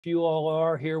If you all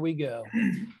are, here we go.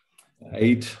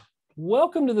 8.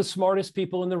 Welcome to the smartest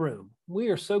people in the room. We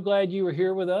are so glad you are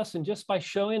here with us, and just by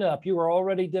showing up, you are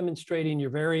already demonstrating your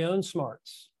very own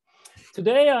smarts.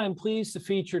 Today, I am pleased to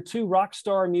feature two rock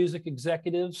star music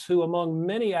executives who, among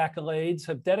many accolades,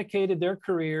 have dedicated their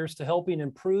careers to helping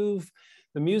improve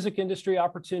the music industry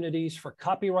opportunities for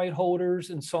copyright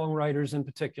holders and songwriters in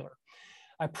particular.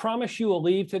 I promise you will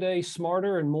leave today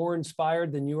smarter and more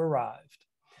inspired than you arrived.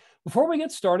 Before we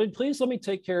get started, please let me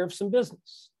take care of some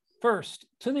business. First,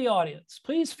 to the audience,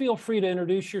 please feel free to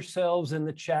introduce yourselves in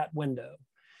the chat window.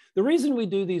 The reason we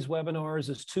do these webinars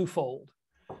is twofold.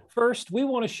 First, we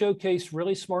want to showcase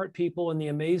really smart people and the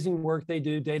amazing work they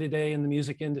do day to day in the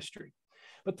music industry.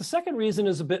 But the second reason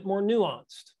is a bit more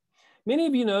nuanced. Many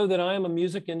of you know that I am a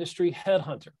music industry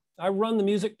headhunter. I run the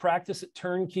music practice at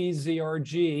Turnkey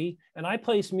ZRG, and I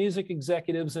place music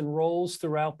executives in roles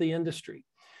throughout the industry.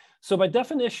 So by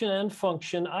definition and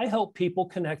function, I help people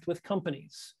connect with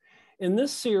companies. In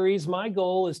this series, my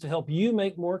goal is to help you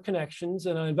make more connections,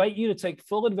 and I invite you to take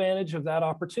full advantage of that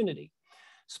opportunity.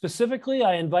 Specifically,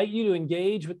 I invite you to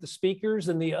engage with the speakers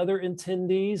and the other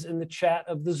attendees in the chat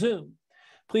of the Zoom.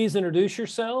 Please introduce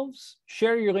yourselves,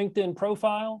 share your LinkedIn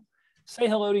profile, say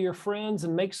hello to your friends,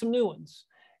 and make some new ones.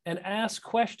 And ask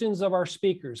questions of our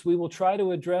speakers. We will try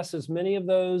to address as many of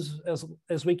those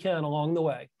as we can along the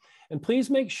way. And please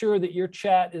make sure that your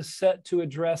chat is set to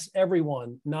address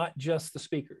everyone, not just the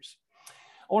speakers.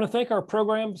 I want to thank our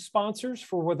program sponsors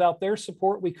for without their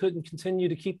support, we couldn't continue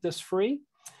to keep this free.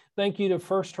 Thank you to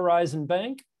First Horizon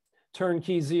Bank,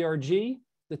 Turnkey ZRG,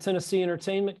 the Tennessee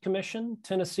Entertainment Commission,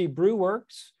 Tennessee Brew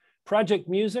Works, Project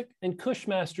Music, and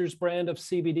Cushmaster's brand of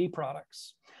CBD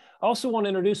products. I also want to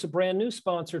introduce a brand new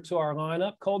sponsor to our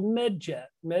lineup called MedJet.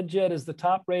 MedJet is the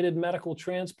top-rated medical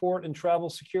transport and travel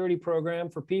security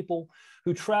program for people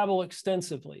who travel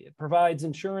extensively. It provides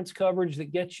insurance coverage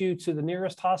that gets you to the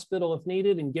nearest hospital if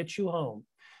needed and gets you home.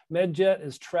 MedJet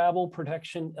is travel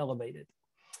protection elevated.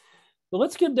 But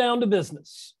let's get down to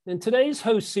business. In today's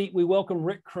host seat, we welcome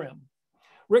Rick Krim.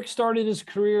 Rick started his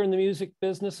career in the music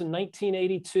business in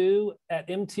 1982 at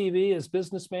MTV as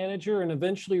business manager and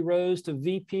eventually rose to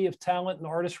VP of Talent and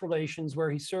Artist Relations,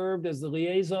 where he served as the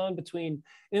liaison between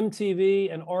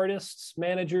MTV and artists,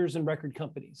 managers, and record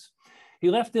companies. He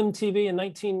left MTV in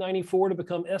 1994 to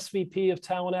become SVP of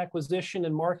Talent Acquisition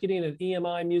and Marketing at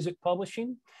EMI Music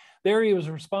Publishing. There he was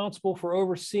responsible for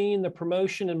overseeing the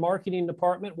promotion and marketing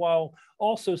department while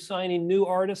also signing new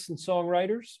artists and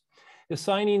songwriters. His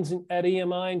signings at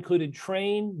EMI included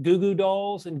Train, Goo Goo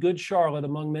Dolls, and Good Charlotte,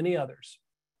 among many others.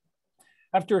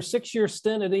 After a 6-year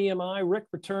stint at EMI, Rick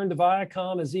returned to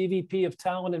Viacom as EVP of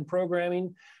Talent and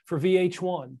Programming for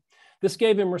VH1. This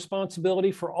gave him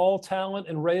responsibility for all talent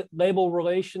and label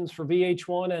relations for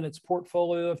VH1 and its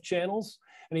portfolio of channels.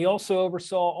 And he also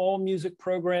oversaw all music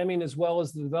programming as well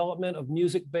as the development of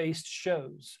music-based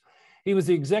shows. He was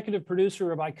the executive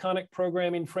producer of iconic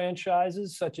programming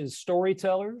franchises such as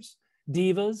Storytellers,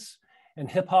 Divas, and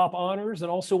Hip Hop Honors,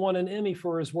 and also won an Emmy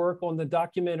for his work on the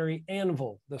documentary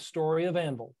Anvil, the story of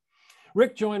Anvil.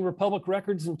 Rick joined Republic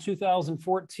Records in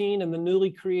 2014 in the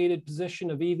newly created position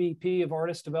of EVP of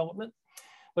Artist Development,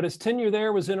 but his tenure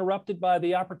there was interrupted by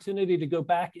the opportunity to go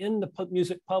back into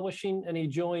music publishing, and he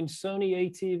joined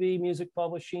Sony ATV Music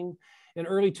Publishing in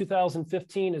early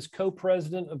 2015 as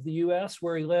co-president of the US,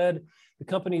 where he led the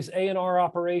company's A&R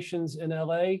operations in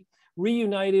LA,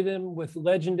 reunited him with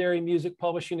legendary music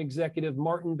publishing executive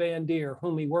Martin Bandier,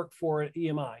 whom he worked for at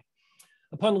EMI.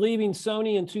 Upon leaving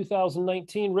Sony in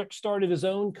 2019, Rick started his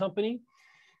own company,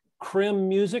 Krim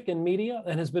Music and Media,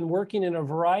 and has been working in a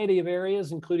variety of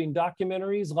areas, including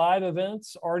documentaries, live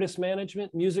events, artist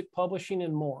management, music publishing,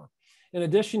 and more. In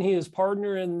addition, he is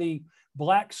partner in the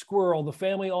Black Squirrel, the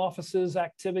family office's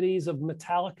activities of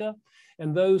Metallica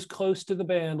and those close to the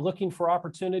band, looking for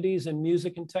opportunities in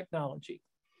music and technology.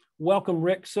 Welcome,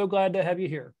 Rick. So glad to have you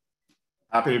here.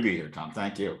 Happy to be here, Tom.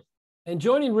 Thank you. And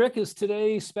joining Rick as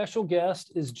today's special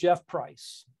guest is Jeff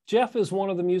Price. Jeff is one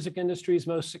of the music industry's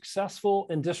most successful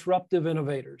and disruptive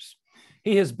innovators.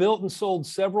 He has built and sold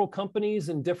several companies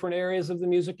in different areas of the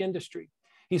music industry.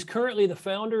 He's currently the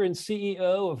founder and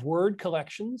CEO of Word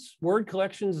Collections. Word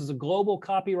Collections is a global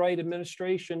copyright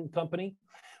administration company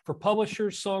for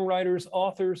publishers, songwriters,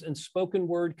 authors, and spoken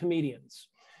word comedians.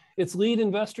 Its lead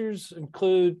investors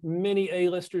include many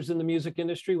A-listers in the music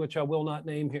industry, which I will not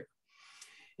name here.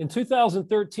 In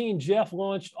 2013, Jeff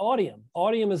launched Audium.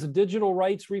 Audium is a digital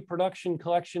rights reproduction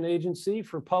collection agency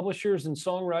for publishers and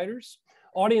songwriters.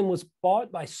 Audium was bought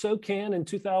by SOCAN in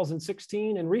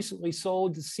 2016 and recently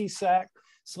sold to CSAC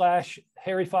 /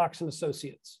 Harry Fox and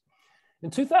Associates. In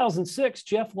 2006,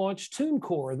 Jeff launched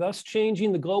TuneCore, thus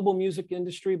changing the global music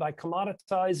industry by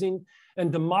commoditizing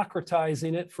and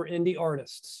democratizing it for indie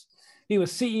artists. He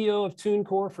was CEO of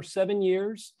TuneCore for 7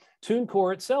 years.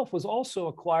 TuneCore itself was also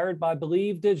acquired by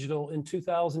Believe Digital in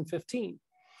 2015.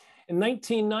 In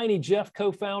 1990, Jeff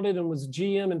co-founded and was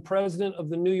GM and president of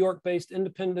the New York-based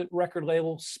independent record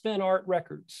label Spin Art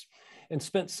Records and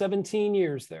spent 17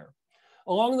 years there.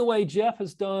 Along the way, Jeff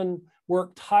has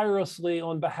worked tirelessly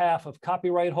on behalf of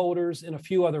copyright holders in a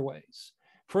few other ways.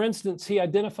 For instance, he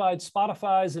identified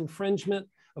Spotify's infringement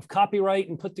of copyright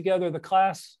and put together the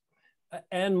class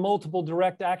and multiple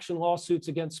direct action lawsuits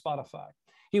against Spotify.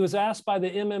 He was asked by the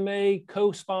MMA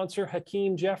co-sponsor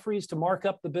Hakeem Jeffries to mark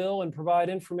up the bill and provide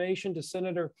information to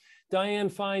Senator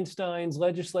Dianne Feinstein's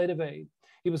legislative aid.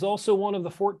 He was also one of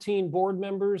the 14 board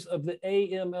members of the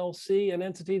AMLC, an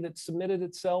entity that submitted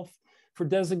itself for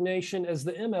designation as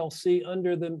the MLC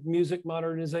under the Music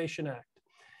Modernization Act.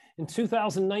 In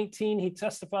 2019, he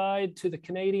testified to the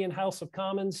Canadian House of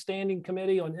Commons Standing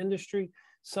Committee on Industry,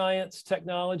 Science,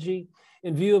 Technology,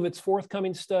 in view of its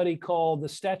forthcoming study called the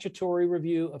Statutory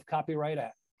Review of Copyright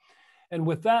Act. And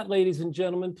with that, ladies and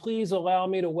gentlemen, please allow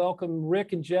me to welcome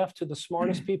Rick and Jeff to the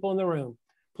smartest people in the room.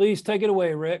 Please take it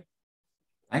away, Rick.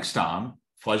 Thanks, Tom.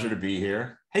 Pleasure to be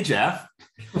here. Hey, Jeff.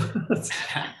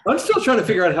 I'm still trying to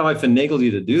figure out how I finagled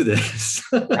you to do this.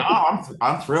 No,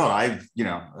 I'm thrilled.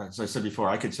 As I said before,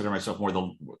 I consider myself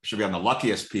should be on the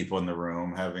luckiest people in the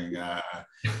room, having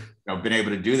been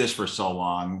able to do this for so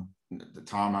long.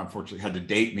 Tom, unfortunately, had to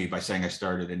date me by saying I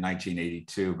started in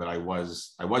 1982, but I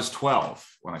was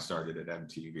 12 when I started at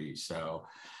MTV. So,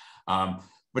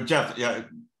 but Jeff, yeah,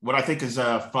 what I think is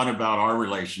fun about our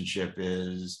relationship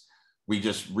is we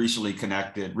just recently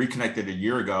reconnected a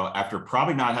year ago after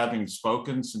probably not having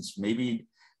spoken since maybe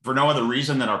for no other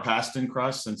reason than our paths didn't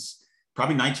cross since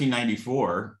probably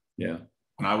 1994. Yeah,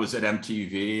 when I was at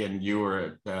MTV and you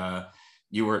were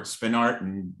at Spin Art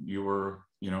and you were.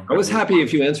 I was happy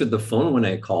if you answered the phone when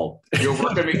I called. You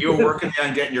were working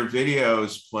on getting your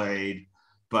videos played,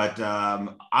 but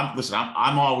I'm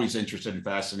always interested and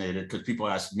fascinated because people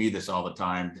ask me this all the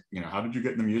time. How did you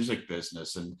get in the music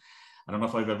business? And I don't know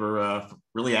if I've ever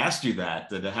really asked you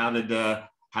that. How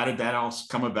did that all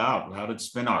come about? How did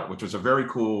Spin Art, which was a very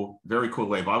cool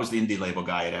label. I was the indie label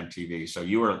guy at MTV, so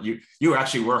you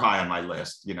actually were high on my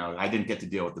list. I didn't get to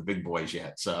deal with the big boys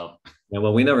yet. So yeah,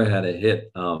 well, we never had a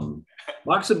hit.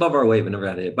 Box above our weight, but never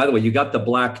had a hit. By the way, you got the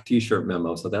black T-shirt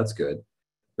memo, so that's good,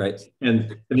 right?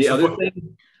 And the other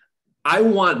thing, I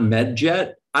want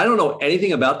MedJet. I don't know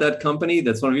anything about that company.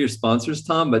 That's one of your sponsors,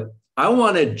 Tom, but I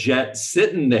want a jet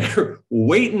sitting there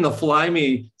waiting to fly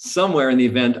me somewhere in the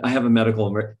event I have a medical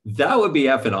emergency. That would be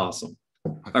effing awesome.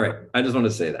 All right. I just want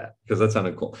to say that because that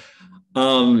sounded cool.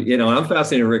 I'm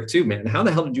fascinated, Rick, too, man. How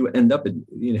the hell did you end up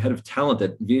head of talent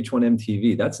at VH1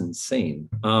 MTV? That's insane.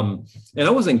 And I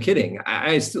wasn't kidding.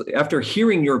 I still, after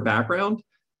hearing your background,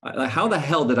 how the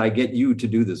hell did I get you to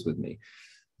do this with me?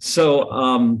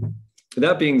 So,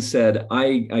 that being said,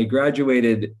 I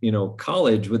graduated,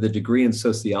 college with a degree in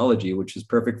sociology, which is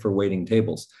perfect for waiting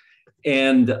tables.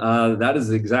 And that is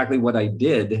exactly what I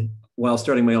did while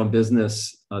starting my own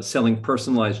business, selling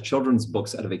personalized children's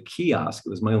books out of a kiosk. It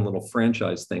was my own little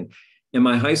franchise thing. And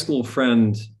my high school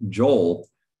friend, Joel,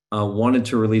 wanted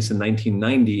to release in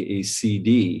 1990 a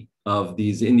CD of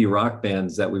these indie rock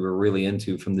bands that we were really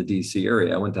into from the DC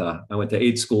area. I went to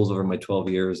 8 schools over my 12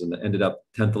 years and ended up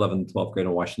 10th, 11th, 12th grade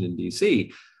in Washington,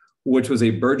 DC, which was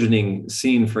a burgeoning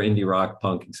scene for indie rock,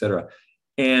 punk, et cetera.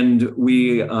 And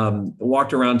we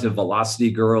walked around to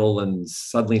Velocity Girl and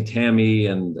Suddenly Tammy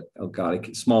and, oh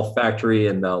God, Small Factory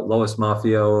and Lois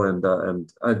Mafio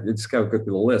and it's got a good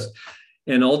little list.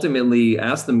 And ultimately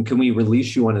asked them, can we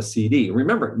release you on a CD?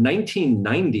 Remember,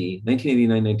 1989,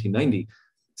 1990,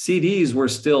 CDs were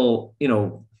still,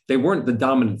 they weren't the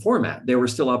dominant format. They were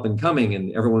still up and coming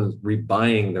and everyone was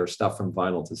rebuying their stuff from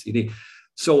vinyl to CD.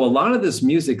 So a lot of this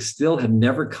music still had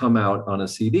never come out on a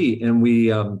CD. And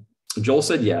Joel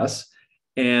said yes.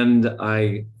 And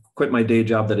I quit my day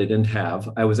job that I didn't have.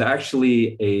 I was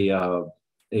actually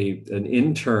an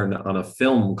intern on a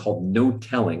film called No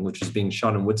Telling, which is being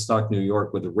shot in Woodstock, New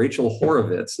York, with Rachel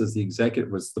Horovitz as the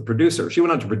executive, was the producer. She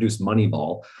went on to produce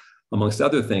Moneyball, amongst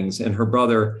other things. And her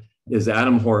brother is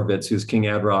Adam Horovitz, who's King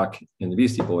Ad Rock in the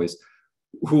Beastie Boys,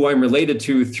 who I'm related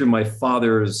to through my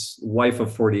father's wife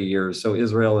of 40 years. So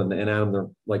Israel and Adam, they're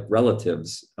like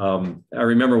relatives. I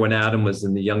remember when Adam was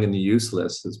in the Young and the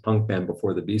Useless, his punk band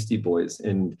before the Beastie Boys,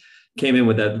 and came in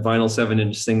with that vinyl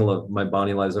 7-inch single of My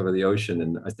Bonnie Lies Over the Ocean.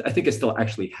 And I think I still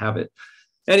actually have it.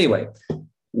 Anyway,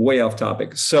 way off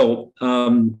topic. So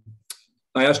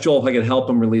I asked Joel if I could help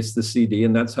him release the CD,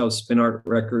 and that's how Spin Art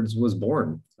Records was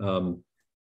born.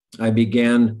 I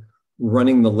began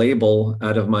running the label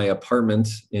out of my apartment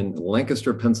in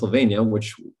Lancaster, Pennsylvania,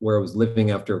 where I was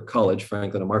living after college,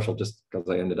 Franklin and Marshall, just because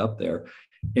I ended up there.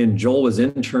 And Joel was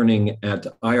interning at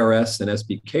IRS and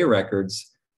SBK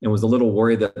Records and was a little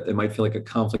worried that it might feel like a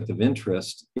conflict of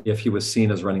interest if he was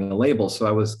seen as running a label. So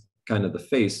I was kind of the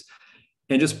face.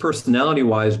 And just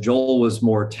personality-wise, Joel was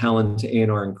more talent,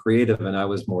 A&R, and creative, and I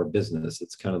was more business.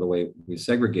 It's kind of the way we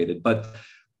segregated. But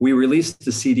we released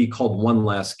a CD called One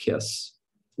Last Kiss,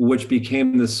 which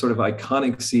became this sort of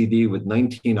iconic CD with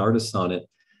 19 artists on it.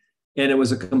 And it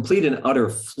was a complete and utter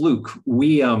fluke.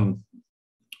 We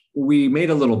made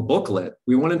a little booklet.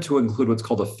 We wanted to include what's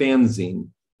called a fanzine,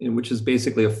 which is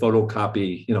basically a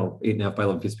photocopy, 8.5 by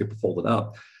 11 piece of paper folded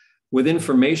up, with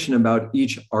information about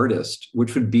each artist,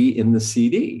 which would be in the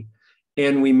CD.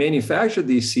 And we manufactured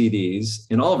these CDs,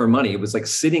 and all of our money, it was like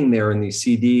sitting there in these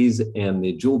CDs and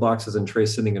the jewel boxes and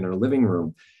trays sitting in our living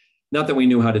room. Not that we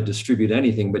knew how to distribute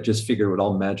anything, but just figured it would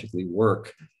all magically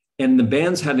work. And the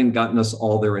bands hadn't gotten us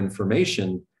all their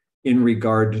information in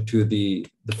regard to the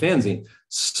fanzine.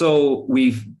 So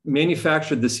we've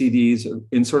manufactured the CDs,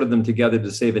 inserted them together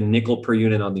to save a nickel per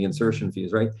unit on the insertion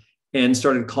fees, right? And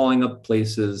started calling up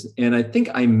places. And I think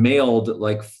I mailed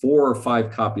like 4 or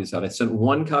 5 copies out. I sent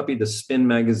 1 copy to Spin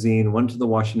Magazine, 1 to the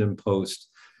Washington Post,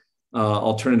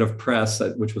 Alternative Press,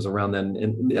 which was around then.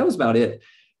 And that was about it.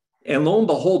 And lo and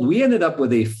behold, we ended up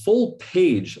with a full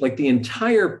page, like the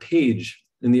entire page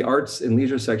in the arts and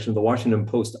leisure section of the Washington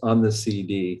Post on the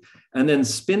CD. And then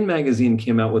Spin Magazine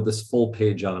came out with this full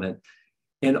page on it.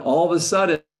 And all of a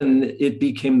sudden, it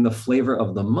became the flavor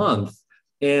of the month.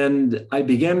 And I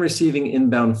began receiving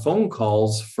inbound phone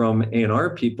calls from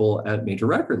A&R people at major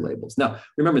record labels. Now,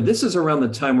 remember, this is around the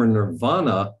time where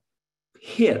Nirvana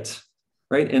hit,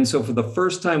 right? And so for the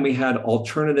first time, we had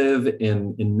alternative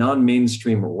and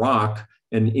non-mainstream rock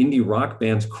and indie rock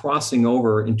bands crossing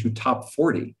over into top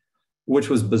 40, which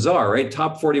was bizarre, right?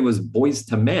 Top 40 was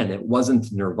Boyz II Men. It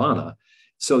wasn't Nirvana.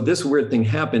 So this weird thing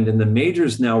happened, and the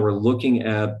majors now were looking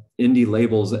at indie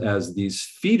labels as these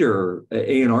feeder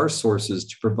A&R sources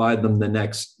to provide them the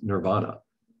next Nirvana,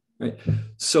 right?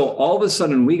 So all of a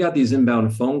sudden, we got these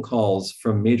inbound phone calls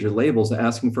from major labels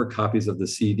asking for copies of the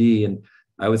CD, and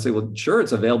I would say, well, sure,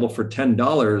 it's available for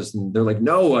 $10. And they're like,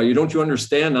 no, don't you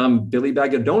understand? I'm Billy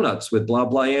Bag of Donuts with blah,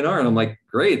 blah, A&R. And I'm like,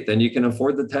 great, then you can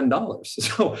afford the $10.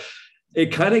 So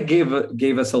it kind of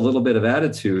gave us a little bit of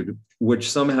attitude,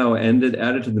 which somehow added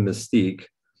to the mystique.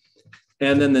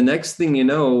 And then the next thing you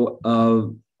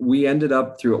know, we ended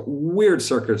up through a weird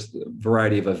circus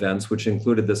variety of events, which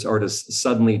included this artist,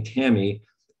 Suddenly Tammy,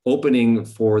 opening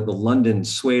for the London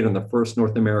Suede on the first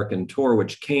North American tour,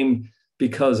 which came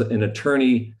because an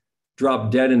attorney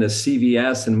dropped dead in a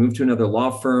CVS and moved to another law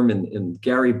firm. And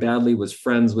Gary Badley was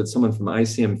friends with someone from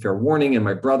ICM Fair Warning. And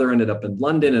my brother ended up in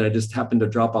London, and I just happened to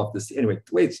drop off this. Anyway,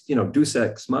 wait, Deus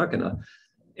Ex Machina.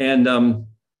 And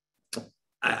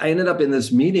I ended up in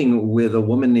this meeting with a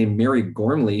woman named Mary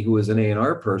Gormley, who was an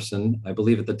A&R person. I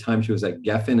believe at the time she was at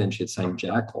Geffen, and she had signed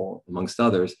Jackal, amongst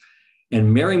others.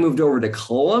 And Mary moved over to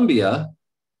Columbia.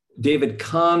 David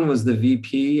Kahn was the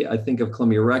VP, I think, of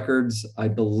Columbia Records. I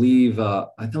believe, I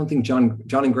don't think John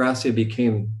Ingrassia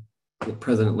became the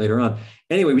president later on.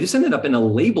 Anyway, we just ended up in a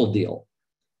label deal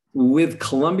with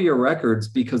Columbia Records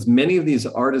because many of these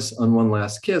artists on One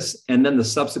Last Kiss, and then the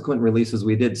subsequent releases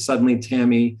we did, Suddenly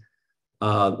Tammy,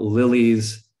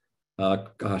 Lilies,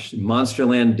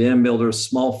 Monsterland, Dam Builders,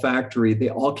 Small Factory, they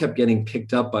all kept getting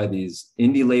picked up by these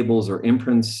indie labels or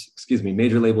imprints,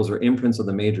 major labels or imprints of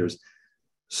the majors.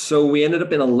 So we ended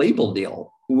up in a label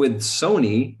deal with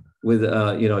Sony, with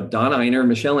Don Einer,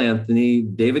 Michelle Anthony,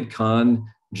 David Kahn,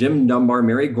 Jim Dunbar,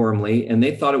 Mary Gormley, and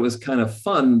they thought it was kind of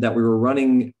fun that we were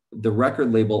running the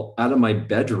record label out of my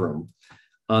bedroom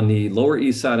on the Lower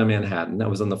East Side of Manhattan. I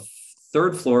was on the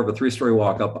 3rd floor of a 3-story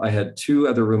walk-up. I had 2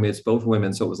 other roommates, both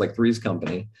women, so it was like Three's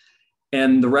Company,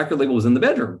 and the record label was in the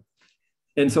bedroom.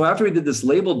 And so after we did this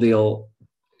label deal,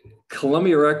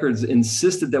 Columbia Records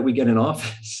insisted that we get an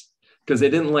office, because they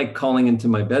didn't like calling into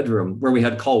my bedroom where we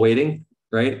had call waiting,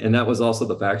 right? And that was also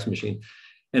the fax machine.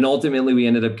 And ultimately, we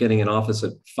ended up getting an office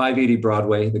at 580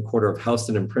 Broadway, the corner of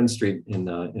Houston and Prince Street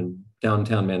in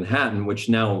downtown Manhattan, which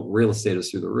now real estate is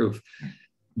through the roof.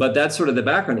 But that's sort of the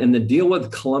background. And the deal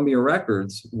with Columbia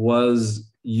Records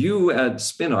was you at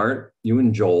Spin Art, you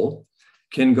and Joel,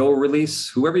 can go release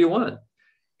whoever you want.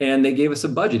 And they gave us a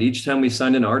budget. Each time we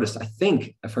signed an artist, I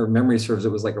think, if our memory serves,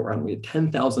 it was like around, we had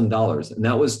 $10,000. And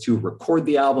that was to record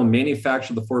the album,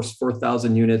 manufacture the first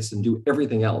 4,000 units, and do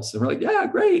everything else. And we're like, yeah,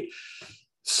 great.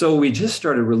 So we just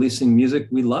started releasing music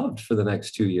we loved for the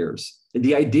next 2 years.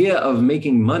 The idea of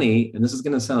making money, and this is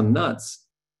going to sound nuts,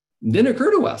 didn't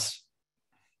occur to us.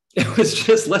 It was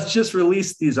just, let's just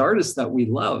release these artists that we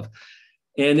love.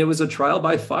 And it was a trial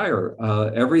by fire.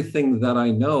 Everything that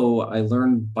I know, I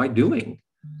learned by doing.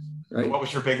 Right. What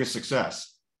was your biggest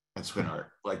success at Spin Art?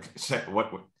 Like,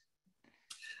 what?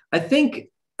 I think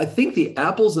the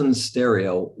Apples in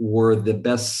Stereo were the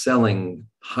best-selling,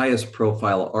 highest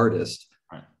profile artist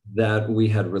that we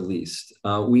had released.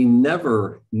 We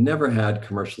never had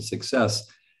commercial success.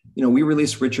 You know, we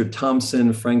released Richard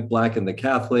Thompson, Frank Black and the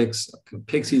Catholics,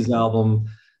 Pixies album,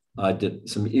 did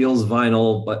some Eels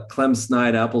vinyl, but Clem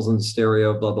Snide, Apples in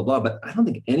Stereo, blah, blah, blah. But I don't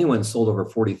think anyone sold over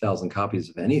 40,000 copies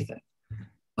of anything.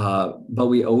 But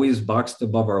we always boxed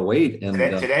above our weight. And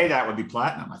today that would be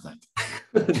platinum, I think.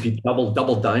 It'd be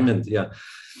double diamond, yeah.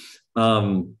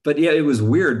 But yeah, it was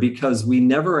weird because we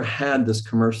never had this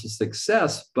commercial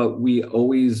success, but we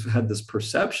always had this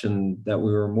perception that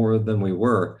we were more than we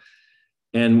were.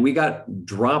 And we got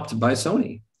dropped by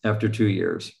Sony after 2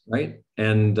 years, right?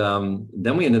 And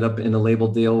then we ended up in a label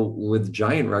deal with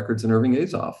Giant Records and Irving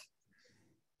Azoff.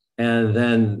 And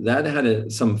then that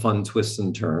had some fun twists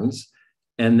and turns.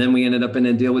 And then we ended up in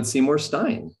a deal with Seymour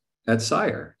Stein at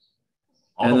Sire.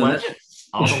 All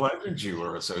the legends you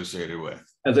were associated with.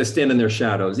 As I stand in their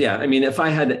shadows. Yeah. I mean, if I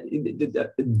had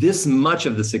this much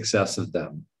of the success of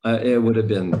them, it would have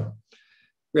been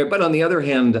great. But on the other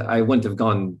hand, I wouldn't have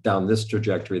gone down this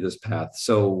trajectory, this path.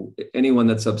 So anyone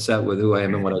that's upset with who I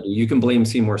am and what I do, you can blame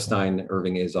Seymour Stein,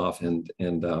 Irving Azoff,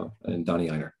 and Donnie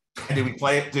Einer. And did we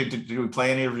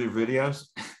play any of your videos?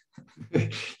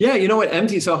 Yeah, you know what,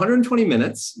 MT, so 120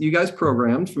 minutes, you guys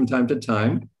programmed from time to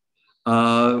time.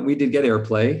 We did get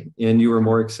airplay and you were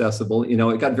more accessible. You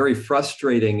know, it got very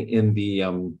frustrating in the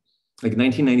like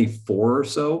 1994 or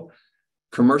so.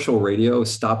 Commercial radio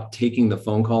stopped taking the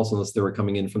phone calls unless they were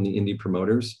coming in from the indie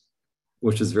promoters,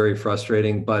 which is very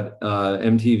frustrating. But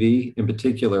MTV in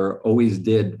particular always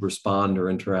did respond or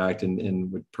interact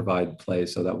and would provide play.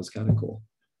 So that was kind of cool.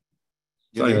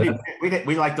 Yeah, anyway,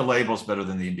 we like the labels better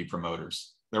than the indie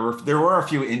promoters. There were a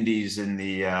few indies in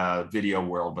the video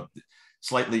world, but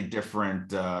slightly different.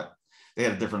 They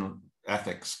had a different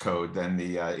ethics code than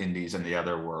the indies in the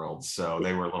other worlds, so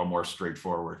they were a little more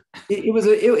straightforward. It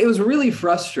was really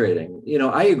frustrating. You know,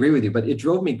 I agree with you, but it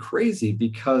drove me crazy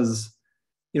because,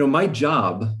 you know, my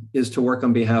job is to work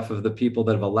on behalf of the people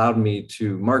that have allowed me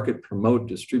to market, promote,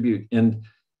 distribute, and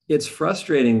it's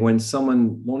frustrating when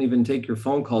someone won't even take your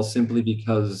phone call simply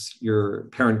because your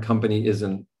parent company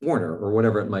isn't Warner or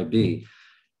whatever it might be.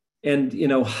 And, you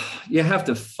know, you have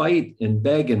to fight and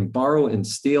beg and borrow and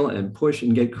steal and push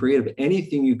and get creative.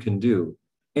 Anything you can do,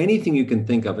 anything you can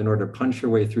think of in order to punch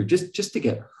your way through just to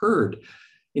get heard.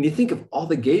 And you think of all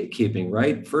the gatekeeping,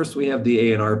 right? First, we have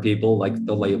the A&R people, like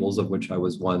the labels, of which I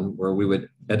was one, where we would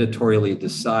editorially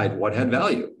decide what had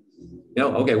value. You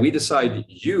know, okay, we decide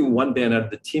you, one band out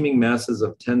of the teeming masses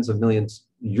of tens of millions,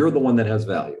 you're the one that has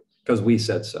value because we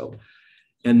said so.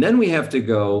 And then we have to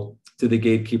go to the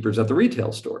gatekeepers at the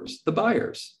retail stores, the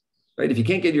buyers, right? If you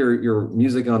can't get your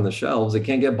music on the shelves, it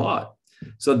can't get bought.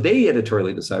 So they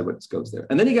editorially decide what goes there.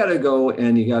 And then you got to go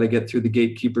and you got to get through the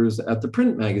gatekeepers at the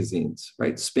print magazines,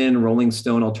 right? Spin, Rolling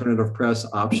Stone, Alternative Press,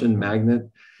 Option, Magnet.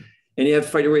 And you have to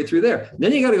fight your way through there.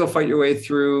 Then you got to go fight your way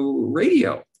through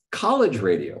radio, college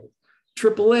radio,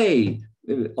 AAA,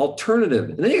 alternative.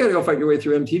 And then you got to go fight your way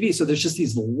through MTV. So there's just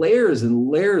these layers and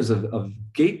layers of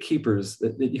gatekeepers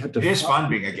that you have to. It is fun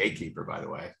being a gatekeeper, by the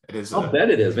way. It is. I'll bet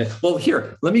it is, man. Well,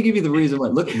 here, let me give you the reason why.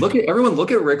 Look at everyone.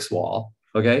 Look at Rick's wall.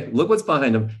 Okay, look what's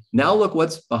behind him. Now look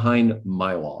what's behind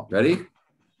my wall. Ready?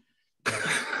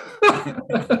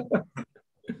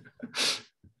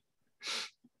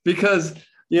 Because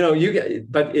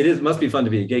but must be fun to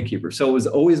be a gatekeeper. So it was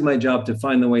always my job to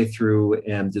find the way through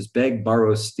and just beg,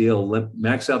 borrow, steal,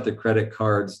 max out the credit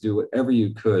cards, do whatever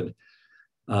you could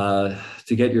to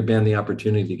get your band the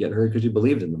opportunity to get heard because you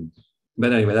believed in them.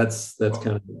 But anyway, that's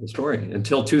kind of the story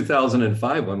until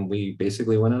 2005 when we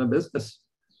basically went out of business.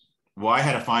 Well, I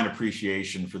had a fine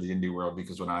appreciation for the indie world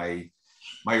because when my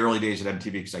early days at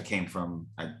MTV, because I came from,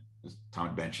 as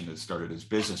Tom mentioned, it started as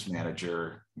business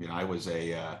manager. You know, I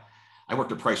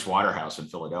worked at Price Waterhouse in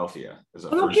Philadelphia as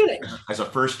a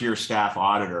first-year staff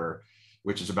auditor,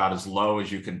 which is about as low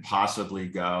as you can possibly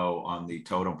go on the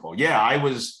totem pole. Yeah, I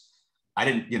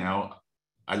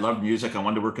loved music. I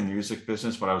wanted to work in the music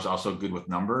business, but I was also good with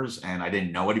numbers, and I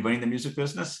didn't know anybody in the music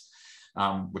business,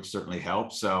 which certainly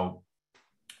helped. So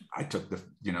I took the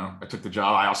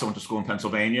job. I also went to school in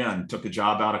Pennsylvania and took a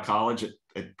job out of college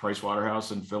at Price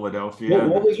Waterhouse in Philadelphia.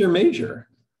 What was your major?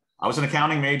 I was an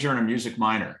accounting major and a music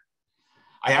minor.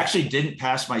 I actually didn't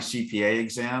pass my CPA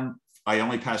exam. I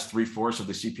only passed 3/4 of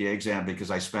the CPA exam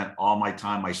because I spent all my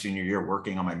time my senior year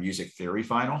working on my music theory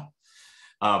final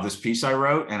of this piece I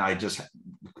wrote. And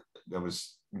that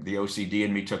was the OCD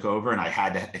in me took over, and it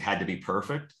had to be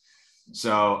perfect.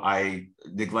 So I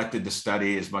neglected to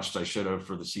study as much as I should have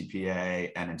for the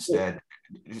CPA, and instead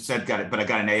got it. But I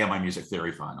got an A on my music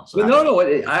theory final. So I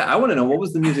want to know, what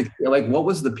was the music like? What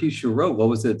was the piece you wrote? What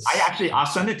was it? I'll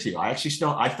send it to you. I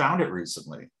found it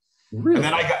recently. Really?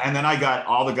 And then I got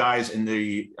all the guys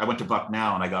I went to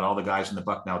Bucknell, and I got all the guys in the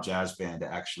Bucknell Jazz Band to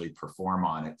actually perform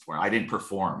on it for me. I didn't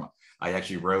perform. I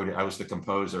actually wrote it. I was the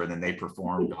composer, and then they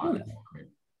performed on it for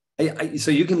me.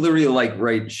 So you can literally like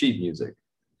write sheet music.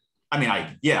 I mean,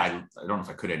 I don't know if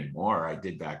I could anymore. I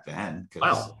did back then.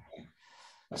 Wow.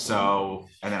 So,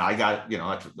 and then I got,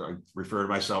 I refer to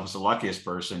myself as the luckiest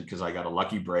person because I got a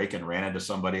lucky break and ran into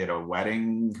somebody at a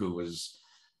wedding who was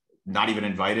not even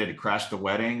invited. It crashed the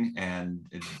wedding, and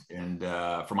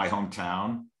from my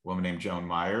hometown, a woman named Joan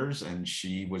Myers, and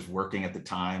she was working at the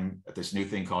time at this new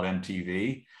thing called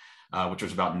MTV, which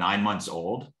was about 9 months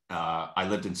old. I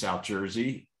lived in South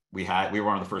Jersey. We were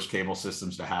one of the first cable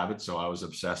systems to have it, so I was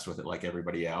obsessed with it like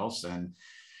everybody else. And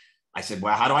I said,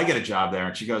 "Well, how do I get a job there?"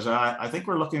 And she goes, "I think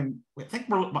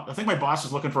my boss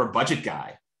is looking for a budget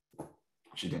guy."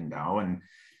 She didn't know, and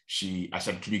I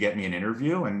said, "Can you get me an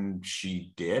interview?" And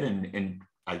she did, and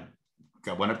I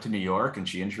went up to New York, and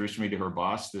she introduced me to her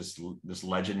boss, this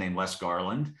legend named Les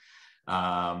Garland,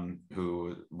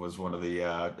 who was one of the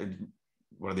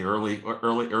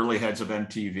early heads of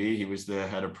MTV. He was the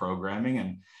head of programming,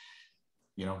 and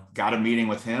got a meeting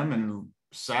with him and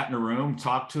sat in a room,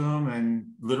 talked to him, and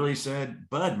literally said,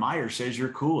 "Bud Meyer says you're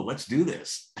cool. Let's do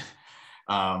this."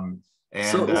 I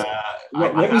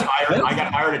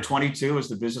got hired at 22 as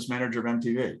the business manager of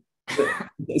MTV.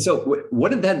 So what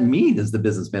did that mean as the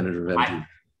business manager of MTV?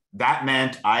 That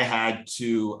meant I had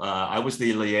to, I was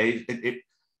the liaison.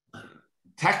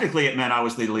 Technically, it meant I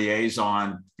was the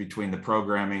liaison between the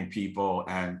programming people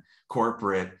and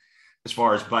corporate as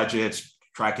far as budgets,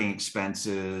 tracking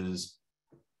expenses,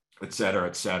 et cetera,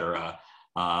 et cetera.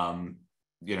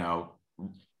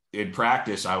 In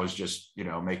practice, I was just,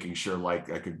 making sure like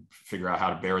I could figure out how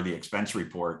to bear the expense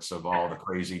reports of all the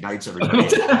crazy nights everybody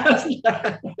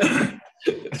had.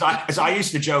 As I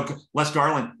used to joke, Les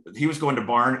Garland, he was going to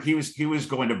Barney's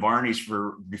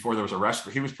before there was a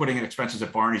restaurant. He was putting in expenses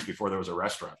at Barney's before there was a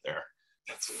restaurant there.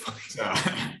 That's funny. So,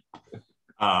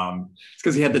 it's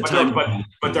because he had the time.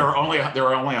 But there were only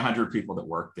 100 people that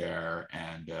worked there,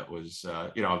 and it was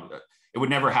it would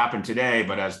never happen today.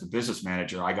 But as the business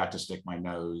manager, I got to stick my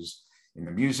nose in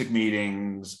the music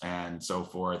meetings and so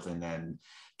forth, and then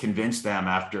convince them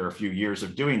after a few years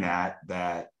of doing that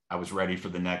I was ready for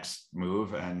the next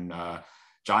move. And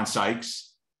John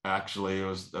Sykes actually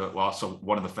was also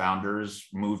one of the founders,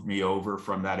 moved me over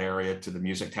from that area to the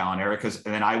music talent area.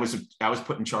 And then I was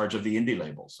put in charge of the indie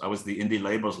labels. I was the indie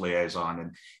labels liaison,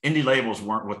 and indie labels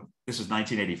weren't this is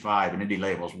 1985, and indie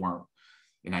labels weren't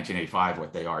in 1985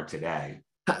 what they are today.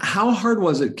 How hard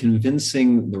was it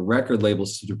convincing the record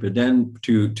labels to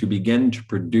begin to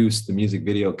produce the music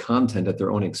video content at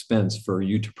their own expense for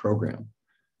you to program?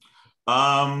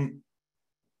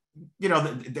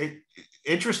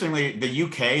 Interestingly, the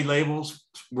UK labels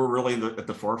were really at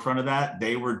the forefront of that.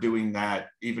 They were doing that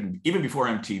even before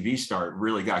MTV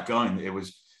really got going. It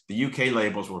was the UK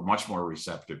labels were much more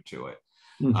receptive to it.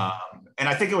 And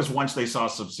I think it was once they saw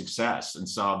some success and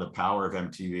saw the power of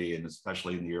MTV, and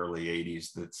especially in the early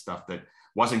 80s, that stuff that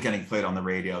wasn't getting played on the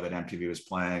radio that MTV was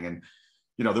playing. And,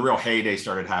 the real heyday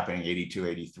started happening 82,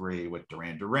 83 with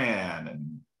Duran Duran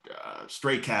and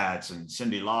Stray Cats and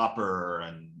Cyndi Lauper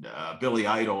and Billy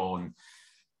Idol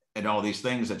and all these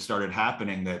things that started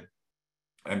happening that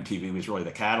MTV was really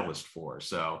the catalyst for.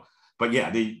 So, but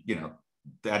yeah,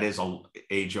 that is an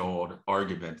age-old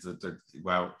argument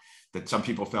that some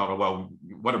people felt, oh, well,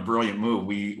 what a brilliant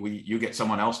move. You get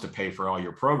someone else to pay for all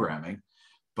your programming.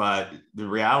 But the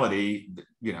reality,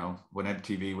 when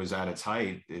MTV was at its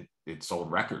height, it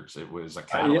sold records. It was a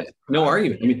catalyst. No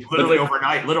argument. I mean, literally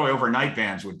overnight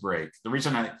bands would break. The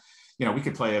reason we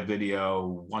could play a video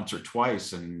once or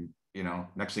twice, and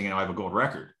next thing you know, I have a gold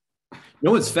record.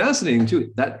 It's fascinating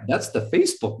too. That's the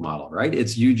Facebook model, right?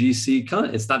 It's UGC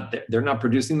content. It's not, they're not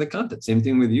producing the content. Same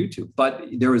thing with YouTube. But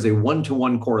there is a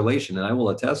one-to-one correlation, and I will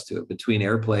attest to it, between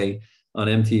airplay on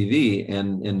MTV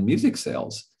and music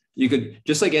sales. You could,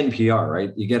 just like NPR,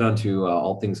 right? You get onto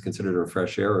All Things Considered or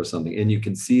Fresh Air or something, and you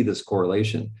can see this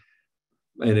correlation.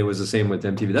 And it was the same with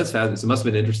MTV. That's fabulous. It must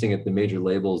have been interesting at the major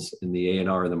labels in the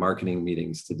A&R and the marketing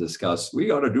meetings to discuss, we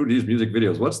got to do these music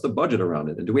videos. What's the budget around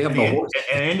it? And do we have the horse?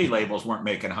 And indie labels weren't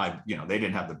making high, they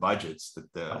didn't have the budgets.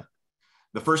 That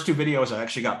the first two videos I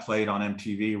actually got played on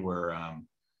MTV were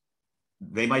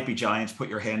They Might Be Giants, Put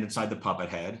Your Hand Inside the Puppet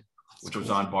Head, which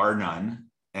was on Bar None,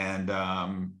 and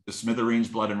The Smithereens,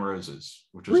 Blood and Roses,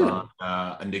 which was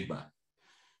on Enigma.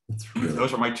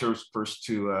 Those were my first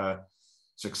two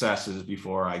successes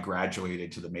before I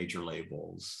graduated to the major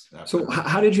labels. So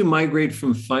how did you migrate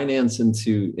from finance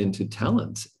into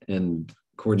talent and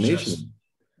coordination? Just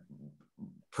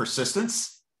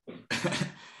persistence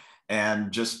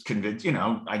and just convince,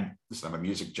 I'm a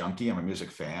music junkie. I'm a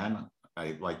music fan.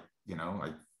 I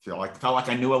felt like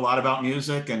I knew a lot about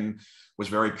music and was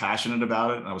very passionate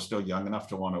about it. And I was still young enough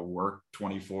to want to work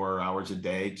 24 hours a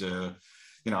day to,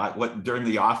 during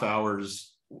the off hours,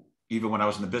 even when I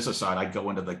was in the business side, I'd go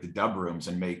into like the dub rooms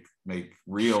and make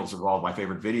reels of all of my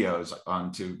favorite videos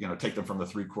onto, take them from the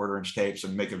 3/4 inch tapes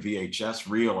and make a VHS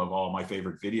reel of all my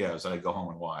favorite videos that I'd go home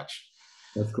and watch.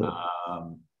 That's cool.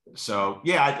 So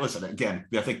yeah, listen, again,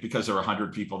 I think because there were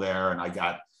 100 people there and I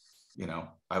got, they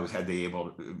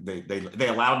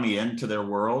allowed me into their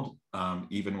world,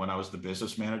 even when I was the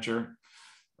business manager.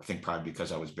 I think probably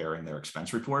because I was bearing their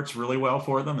expense reports really well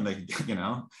for them. And they,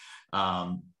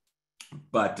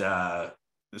 but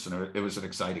listen, it was an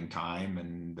exciting time.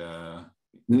 And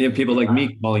you have people like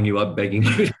me calling you up, begging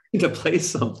you to play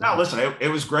something. No, listen, it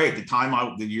was great.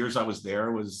 The years I was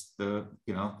there was in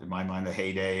my mind, the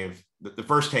heyday of the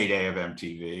first heyday of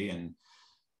MTV. And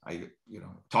I,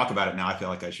 talk about it now. I feel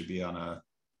like I should be on a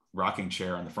rocking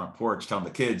chair on the front porch telling the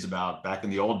kids about back in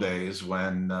the old days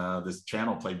when this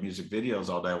channel played music videos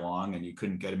all day long and you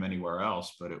couldn't get them anywhere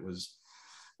else. But it was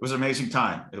an amazing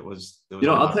time. It was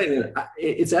I'll tell you,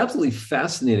 it's absolutely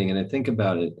fascinating. And I think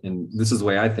about it, and this is the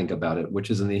way I think about it,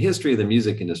 which is in the history of the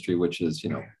music industry, which is,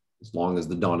 as long as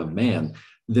the dawn of man,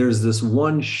 there's this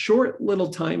one short little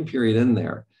time period in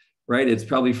there, right? It's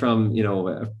probably from,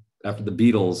 after the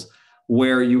Beatles,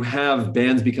 where you have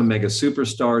bands become mega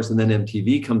superstars and then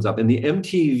MTV comes up. And the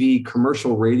MTV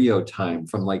commercial radio time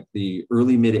from like the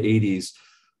early mid 80s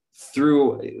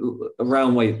through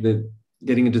around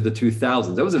getting into the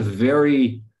 2000s, that was a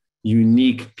very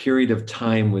unique period of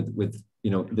time with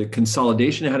the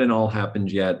consolidation hadn't all happened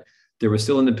yet. There were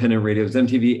still independent radios,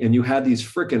 MTV, and you had these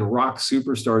freaking rock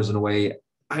superstars in a way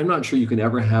I'm not sure you can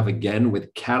ever have again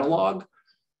with catalog,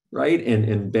 right?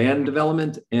 And band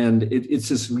development. And it's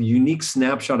this unique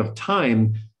snapshot of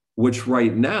time, which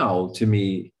right now to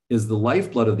me is the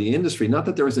lifeblood of the industry. Not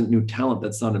that there isn't new talent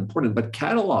that's not important, but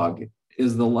catalog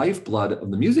is the lifeblood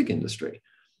of the music industry.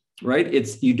 Right?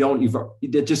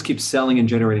 It just keeps selling and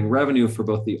generating revenue for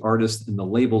both the artists and the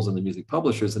labels and the music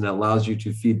publishers, and it allows you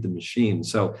to feed the machine.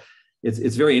 So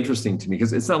it's very interesting to me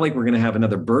because it's not like we're going to have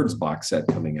another Birds box set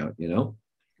coming out,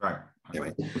 Right.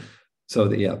 Anyway, so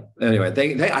anyway,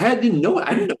 I didn't know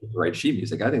it was right sheet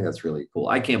music. I think that's really cool.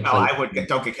 I can't play. No,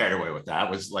 don't get carried away with that. It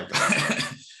was like,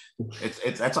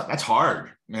 that's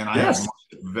hard, man. I have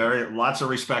lots of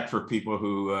respect for people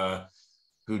who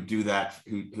do that,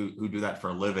 who do that for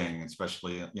a living,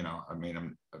 especially,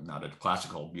 I'm not a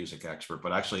classical music expert,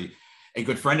 but actually a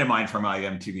good friend of mine from my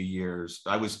MTV years,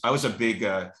 I was a big,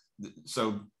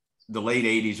 so the late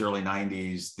 80s, early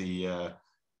 90s, the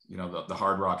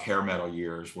hard rock hair metal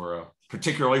years were a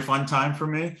particularly fun time for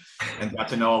me and got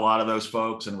to know a lot of those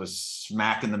folks and was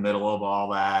smack in the middle of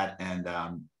all that. And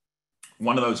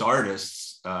one of those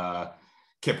artists,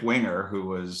 Kip Winger, who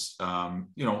was,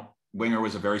 Winger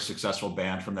was a very successful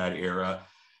band from that era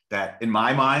that in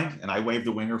my mind, and I waved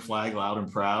the Winger flag loud and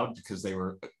proud because they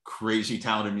were crazy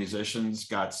talented musicians,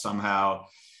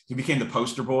 he became the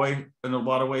poster boy in a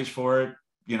lot of ways for it,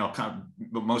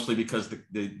 but mostly because the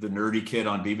nerdy kid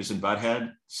on Beavis and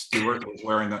Butthead, Stewart, was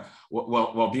wearing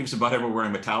while Beavis and Butthead were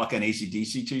wearing Metallica and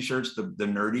AC/DC t-shirts, the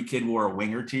nerdy kid wore a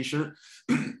Winger t-shirt.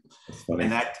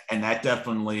 and that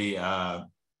definitely, that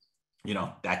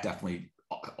definitely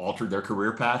altered their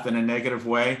career path in a negative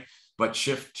way. But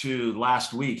shift to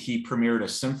last week, he premiered a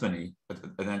symphony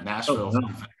at Nashville.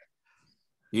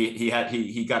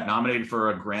 He got nominated for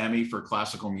a Grammy for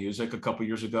classical music a couple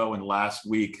years ago, and last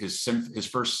week his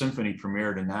first symphony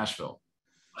premiered in Nashville.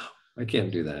 I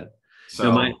can't do that.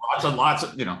 So lots of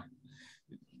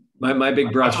my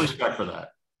big brush. Lots of respect for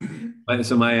that.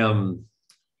 So my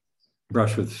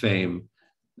brush with fame,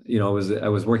 I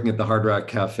was working at the Hard Rock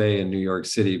Cafe in New York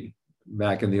City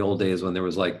back in the old days when there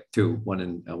was like one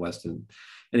in Weston.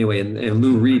 Anyway, and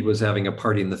Lou Reed was having a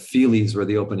party and the Feelies were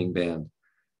the opening band.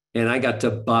 And I got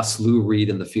to boss Lou Reed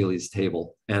and the Feelies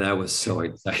table. And I was so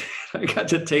excited. I got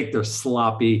to take their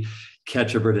sloppy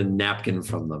ketchup-ridden napkin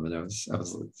from them. And I was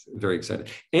very excited.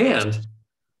 And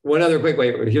one other quick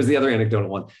way, here's the other anecdotal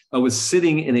one. I was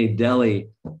sitting in a deli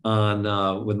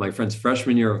on with my friend's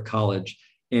freshman year of college,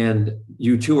 and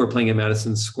U2 were playing at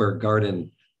Madison Square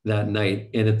Garden that night.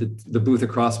 And at the booth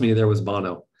across me, there was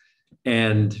Bono.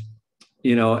 And,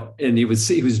 and he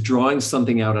was drawing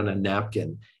something out on a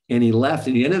napkin. And he left,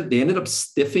 and they ended up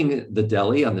stiffing the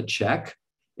deli on the check.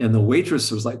 And the waitress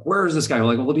was like, "Where is this guy?" I'm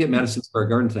like, "Well, we'll be at Madison Square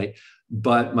Garden tonight."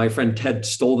 But my friend Ted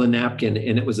stole the napkin,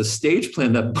 and it was a stage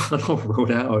plan that Bono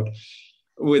wrote out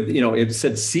with, it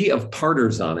said "Sea of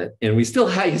Parters" on it. And he still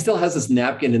has this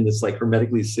napkin in this like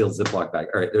hermetically sealed Ziploc bag.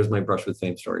 All right, there's my brush with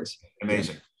fame stories.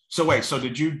 Amazing. So wait, so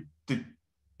did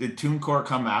TuneCore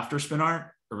come after Spin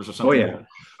Art? Or was there something? Oh, yeah. Okay.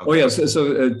 Oh, yeah.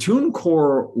 So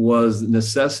TuneCore was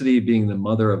necessity being the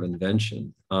mother of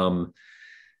invention. The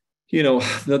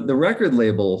record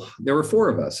label, there were 4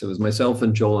 of us. It was myself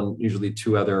and Joel and usually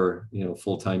 2 other,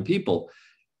 full-time people.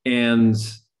 And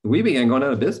we began going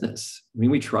out of business. I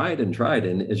mean, we tried. And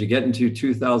as you get into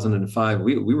 2005,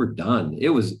 we were done. It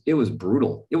was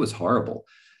brutal. It was horrible.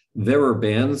 There were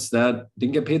bands that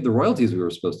didn't get paid the royalties we were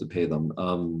supposed to pay them.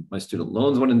 My student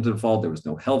loans went into default. There was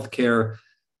no health care.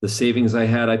 The savings I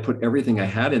had, I put everything I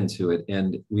had into it,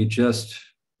 and we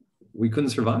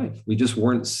couldn't survive. We just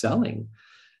weren't selling.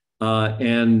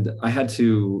 And I had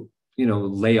to,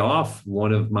 lay off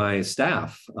one of my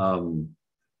staff.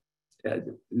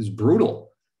 It was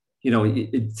brutal.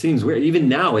 It seems weird. Even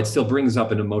now, it still brings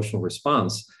up an emotional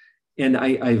response. And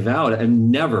I vowed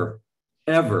I'm never,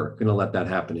 ever going to let that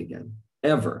happen again.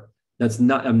 Ever. That's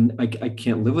not, I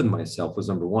can't live with myself was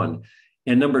number one.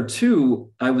 And number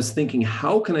 2, I was thinking,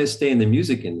 how can I stay in the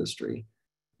music industry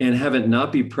and have it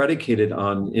not be predicated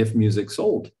on if music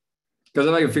sold? Because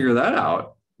if I could figure that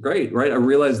out, great, right? I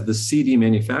realized the CD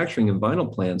manufacturing and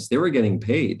vinyl plants, they were getting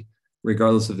paid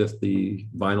regardless of if the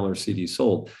vinyl or CD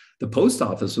sold. The post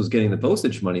office was getting the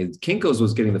postage money. Kinko's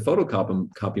was getting the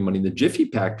photocopy money. The Jiffy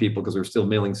Pack people, because they were still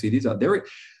mailing CDs out there.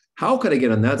 How could I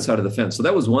get on that side of the fence? So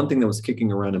that was one thing that was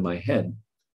kicking around in my head.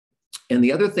 And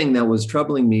the other thing that was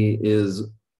troubling me is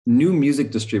new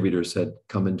music distributors had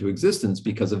come into existence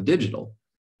because of digital,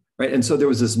 right? And so there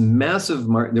was this massive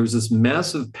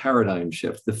paradigm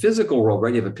shift. The physical world,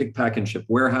 right? You have a pick, pack, and ship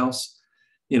warehouse,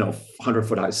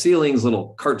 100-foot high ceilings, little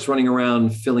carts running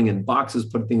around, filling in boxes,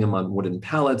 putting them on wooden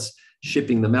pallets,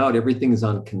 shipping them out. Everything is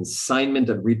on consignment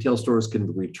at retail stores, can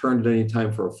be returned at any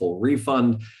time for a full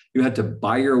refund. You had to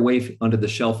buy your way onto the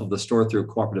shelf of the store through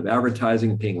cooperative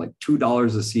advertising, paying like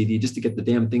 $2 a CD just to get the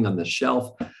damn thing on the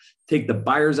shelf, take the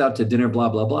buyers out to dinner, blah,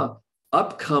 blah, blah.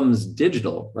 Up comes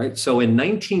digital, right? So in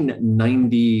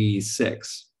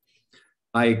 1996,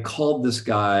 I called this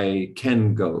guy,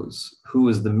 Ken Goes, who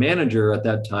was the manager at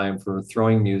that time for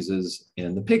Throwing Muses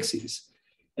and the Pixies.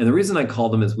 And the reason I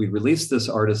called him is we released this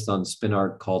artist on Spin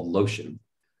Art called Lotion,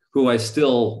 who I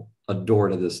still adore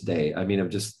to this day. I mean,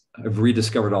 I've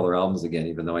rediscovered all their albums again,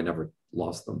 even though I never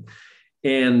lost them.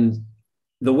 And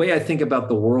the way I think about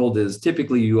the world is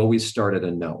typically you always start at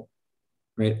a no,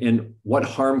 right? And what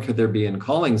harm could there be in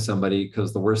calling somebody?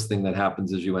 Because the worst thing that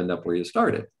happens is you end up where you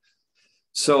started.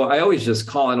 So I always just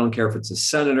call. I don't care if it's a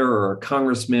senator or a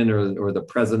congressman or the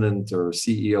president or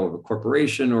CEO of a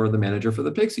corporation or the manager for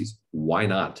the Pixies. Why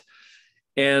not?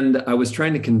 And I was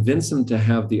trying to convince him to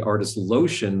have the artist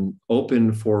Lotion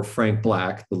open for Frank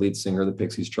Black, the lead singer of the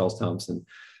Pixies, Charles Thompson,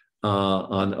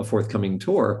 on a forthcoming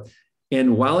tour.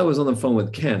 And while I was on the phone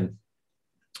with Ken,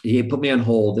 he put me on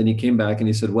hold and he came back and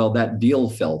he said, "Well, that deal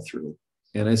fell through."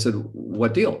 And I said,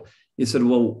 "What deal?" He said,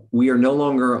 "Well, we are no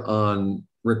longer on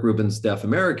Rick Rubin's Deaf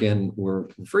American, we're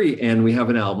free. And we have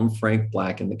an album, Frank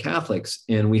Black and the Catholics.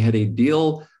 And we had a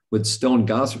deal with Stone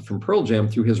Gossard from Pearl Jam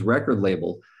through his record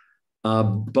label.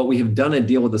 But we have done a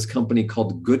deal with this company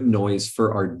called Good Noise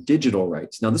for our digital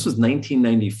rights." Now, this was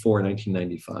 1994,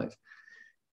 1995.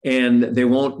 And they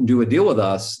won't do a deal with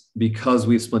us because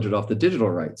we've splintered off the digital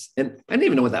rights. And I didn't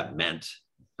even know what that meant.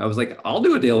 I was like, "I'll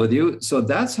do a deal with you." So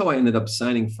that's how I ended up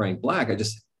signing Frank Black. I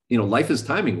just, life is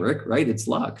timing, Rick, right? It's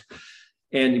luck.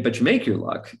 But you make your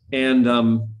luck. And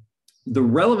the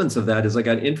relevance of that is I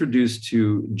got introduced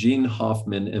to Gene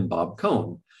Hoffman and Bob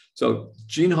Cohn. So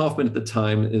Gene Hoffman at the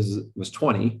time was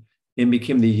 20 and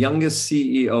became the youngest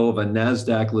CEO of a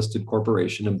NASDAQ listed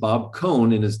corporation. And Bob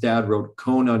Cohn and his dad wrote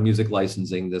Cohn on Music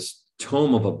Licensing, this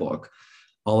tome of a book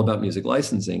all about music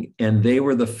licensing. And they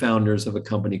were the founders of a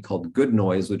company called Good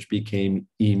Noise, which became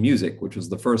eMusic, which was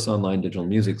the first online digital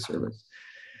music service.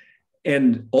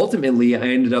 And ultimately,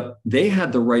 they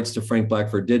had the rights to Frank Black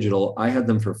for digital. I had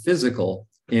them for physical.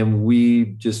 And we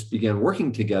just began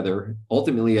working together.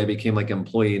 Ultimately, I became like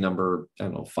employee number, I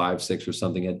don't know, 5, 6 or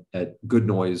something at Good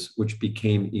Noise, which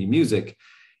became eMusic,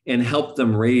 and helped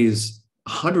them raise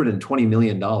 $120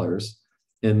 million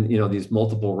in these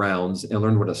multiple rounds, and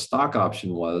learned what a stock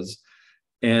option was.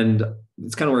 And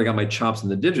it's kind of where I got my chops in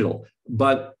the digital.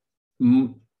 But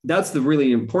that's the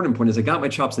really important point, is I got my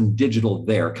chops in digital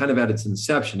there, kind of at its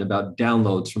inception, about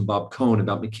downloads from Bob Cohn,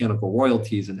 about mechanical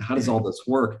royalties and how does all this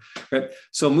work, right?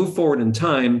 So move forward in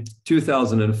time,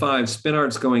 2005,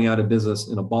 SpinArt's going out of business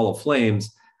in a ball of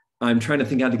flames. I'm trying to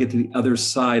think how to get to the other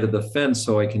side of the fence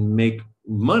so I can make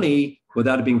money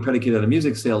without it being predicated on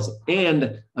music sales.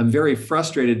 And I'm very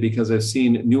frustrated because I've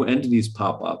seen new entities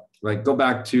pop up, right? Go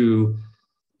back to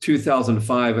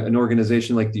 2005, an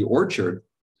organization like The Orchard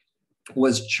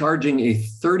was charging a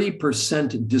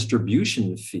 30%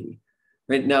 distribution fee,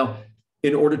 right? Now,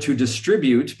 in order to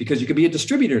distribute, because you could be a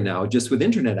distributor now just with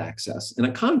internet access and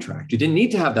a contract. You didn't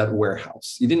need to have that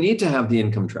warehouse. You didn't need to have the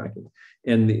income tracking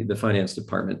and the finance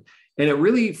department. And it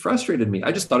really frustrated me.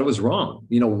 I just thought it was wrong.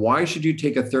 Why should you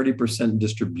take a 30%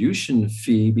 distribution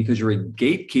fee because you're a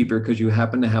gatekeeper because you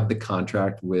happen to have the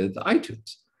contract with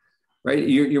iTunes, right?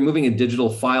 You're moving a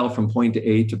digital file from point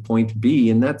A to point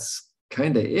B, and that's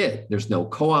kind of it. There's no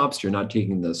co-ops. You're not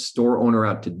taking the store owner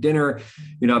out to dinner.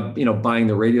 You're not, buying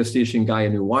the radio station guy a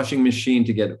new washing machine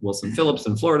to get Wilson Phillips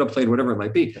in Florida played, whatever it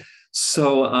might be.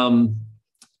 So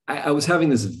I was having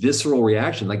this visceral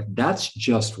reaction, like that's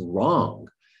just wrong,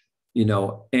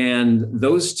 and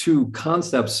those two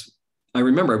concepts, I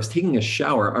remember I was taking a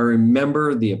shower. I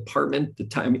remember the apartment, the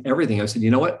time, everything. I said,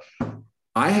 you know what?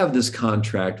 I have this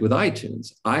contract with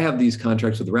iTunes. I have these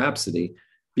contracts with Rhapsody,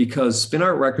 because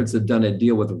SpinArt Records had done a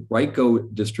deal with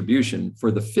Ryco Distribution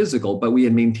for the physical, but we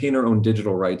had maintained our own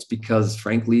digital rights because,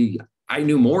 frankly, I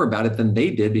knew more about it than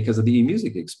they did because of the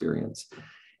eMusic experience.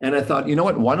 And I thought, you know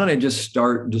what, why don't I just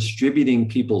start distributing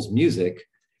people's music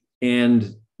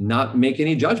and not make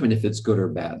any judgment if it's good or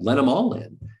bad, let them all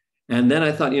in. And then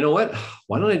I thought, you know what,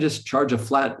 why don't I just charge a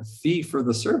flat fee for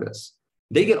the service?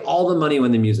 They get all the money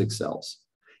when the music sells.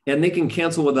 And they can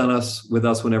cancel with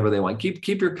us whenever they want.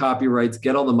 Keep your copyrights,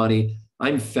 get all the money.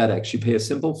 I'm FedEx. You pay a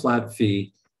simple flat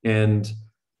fee. And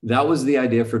that was the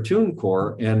idea for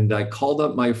TuneCore. And I called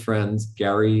up my friends,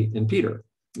 Gary and Peter.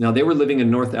 Now, they were living in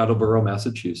North Attleboro,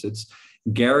 Massachusetts.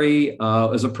 Gary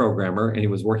is a programmer, and he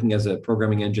was working as a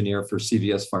programming engineer for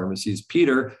CVS Pharmacies.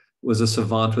 Peter was a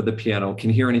savant with a piano,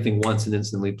 can hear anything once and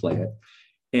instantly play it.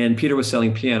 And Peter was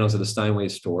selling pianos at a Steinway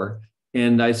store.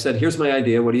 And I said, here's my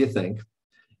idea. What do you think?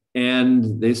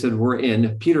 And they said, we're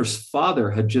in. Peter's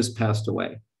father had just passed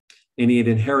away, and he had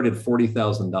inherited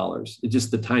 $40,000. It just,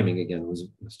 the timing again was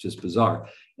just bizarre.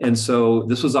 And so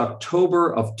this was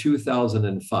October of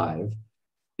 2005.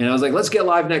 And I was like, let's get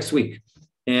live next week.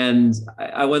 And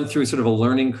I went through sort of a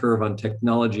learning curve on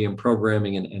technology and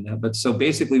programming. But so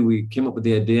basically we came up with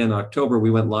the idea in October.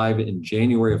 We went live in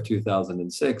January of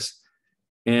 2006.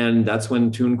 And that's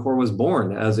when TuneCore was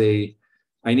born as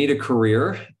I need a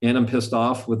career, and I'm pissed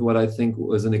off with what I think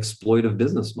was an exploitive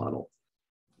business model.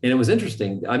 And it was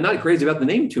interesting. I'm not crazy about the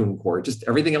name TuneCore, just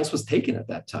everything else was taken at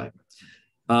that time.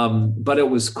 But it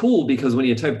was cool because when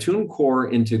you type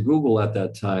TuneCore into Google at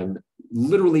that time,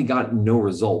 literally got no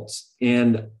results.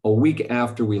 And a week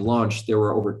after we launched, there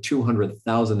were over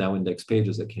 200,000 now index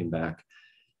pages that came back.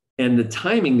 And the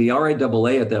timing, the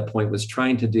RIAA at that point was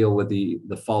trying to deal with the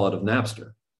fallout of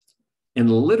Napster. And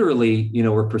literally,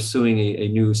 we're pursuing a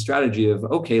new strategy of,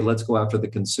 okay, let's go after the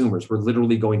consumers. We're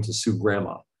literally going to sue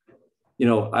grandma.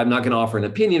 I'm not going to offer an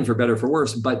opinion for better or for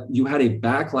worse, but you had a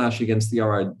backlash against the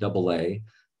RIAA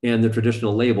and the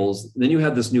traditional labels. Then you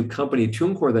had this new company,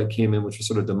 TuneCore, that came in, which was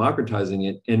sort of democratizing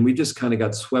it. And we just kind of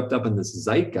got swept up in this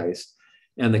zeitgeist,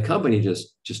 and the company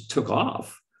just took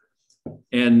off.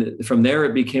 And from there,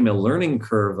 it became a learning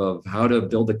curve of how to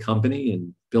build a company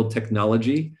and build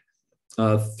technology.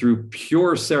 Through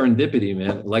pure serendipity,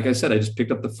 man. Like I said, I just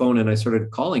picked up the phone and I started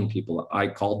calling people. I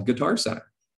called Guitar Center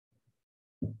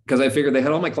because I figured they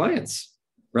had all my clients,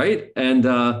 right? And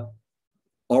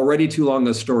already too long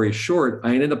a story short,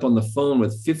 I ended up on the phone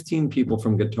with 15 people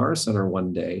from Guitar Center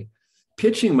one day,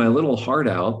 pitching my little heart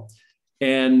out.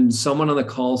 And someone on the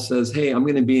call says, hey, I'm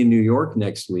going to be in New York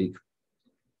next week.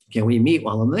 Can we meet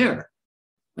while I'm there?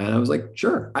 And I was like,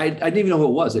 sure. I didn't even know who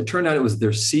it was. It turned out it was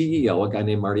their CEO, a guy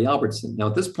named Marty Albertson. Now,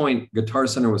 at this point, Guitar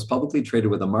Center was publicly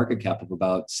traded with a market cap of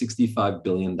about $65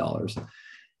 billion.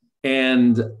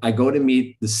 And I go to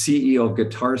meet the CEO of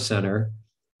Guitar Center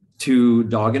to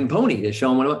dog and pony to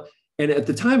show him what. And at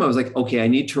the time, I was like, okay, I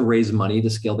need to raise money to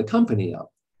scale the company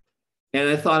up. And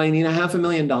I thought I need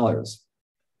 $500,000.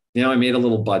 I made a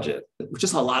little budget, which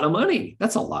is a lot of money.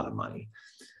 That's a lot of money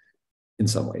in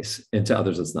some ways. And to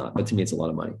others, it's not. But to me, it's a lot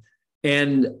of money.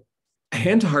 And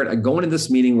hand to heart, I go into this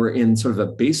meeting. We're in sort of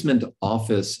a basement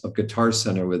office of Guitar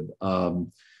Center with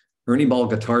Ernie Ball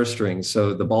guitar strings.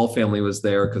 So the Ball family was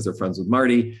there because they're friends with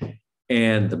Marty.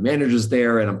 And the manager's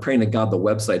there. And I'm praying to God the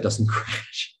website doesn't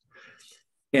crash.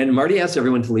 And Marty asks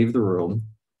everyone to leave the room.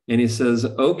 And he says,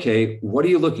 okay, what are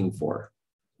you looking for?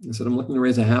 I said, I'm looking to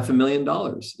raise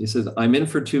 $500,000. He says, I'm in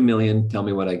for $2 million. Tell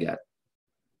me what I get.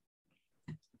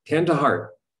 Hand to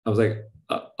heart. I was like,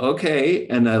 okay.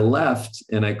 And I left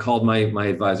and I called my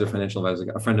advisor, financial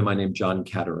advisor, a friend of mine named John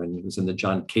Catterin. He was in the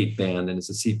John Cate band and is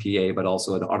a CPA, but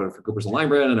also an auditor for Coopers and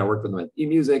Lybrand. And I worked with him at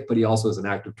eMusic, but he also is an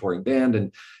active touring band and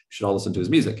you should all listen to his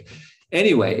music.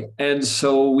 Anyway, and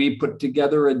so we put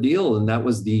together a deal, and that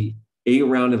was the A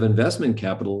round of investment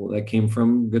capital that came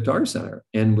from Guitar Center.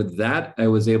 And with that, I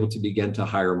was able to begin to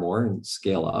hire more and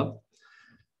scale up.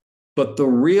 But the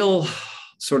real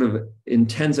sort of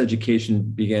intense education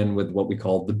began with what we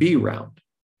call the B round.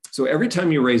 So every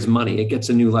time you raise money, it gets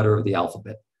a new letter of the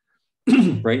alphabet,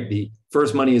 right? The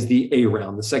first money is the A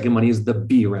round, the second money is the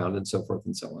B round, and so forth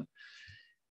and so on.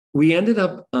 We ended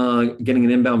up getting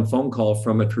an inbound phone call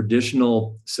from a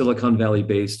traditional Silicon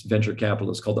Valley-based venture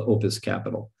capitalist called the Opus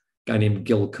Capital, a guy named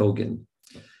Gil Kogan.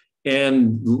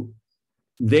 And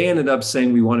they ended up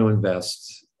saying, we want to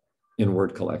invest in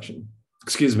word collection.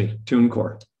 Excuse me,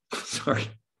 TuneCore. Sorry,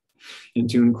 in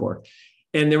TuneCore.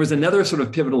 And there was another sort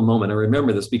of pivotal moment. I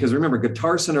remember this because remember,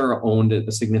 Guitar Center owned a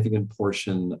significant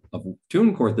portion of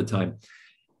TuneCore at the time.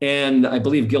 And I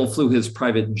believe Gil flew his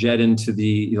private jet into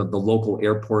the local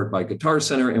airport by Guitar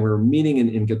Center, and we were meeting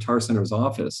in Guitar Center's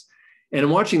office. And I'm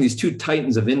watching these two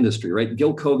titans of industry, right?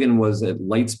 Gil Kogan was at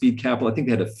Lightspeed Capital. I think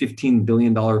they had a $15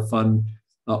 billion fund.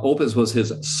 Opus was his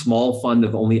small fund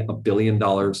of only $1 billion.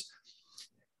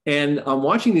 And I'm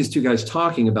watching these two guys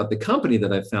talking about the company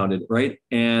that I founded, right?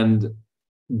 And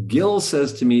Gil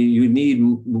says to me,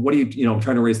 I'm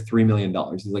trying to raise $3 million.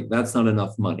 He's like, that's not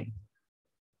enough money.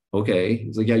 Okay.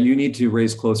 He's like, yeah, you need to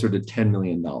raise closer to $10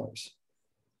 million.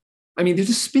 I mean, they're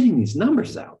just spitting these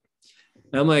numbers out.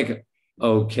 And I'm like,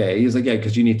 okay. He's like, yeah,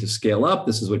 because you need to scale up.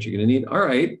 This is what you're going to need. All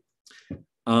right.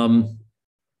 And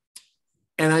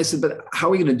I said, but how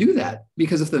are we going to do that?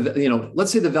 Because if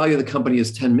let's say the value of the company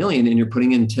is 10 million and you're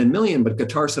putting in 10 million, but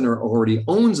Guitar Center already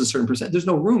owns a certain percent, there's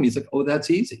no room. He's like, oh, that's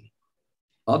easy.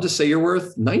 I'll just say you're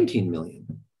worth 19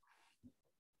 million.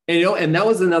 And that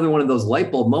was another one of those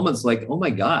light bulb moments like, oh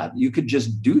my God, you could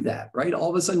just do that, right? All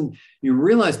of a sudden you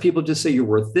realize people just say you're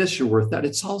worth this, you're worth that.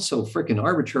 It's also freaking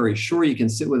arbitrary. Sure, you can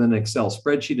sit with an Excel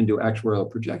spreadsheet and do actuarial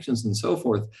projections and so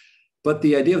forth. But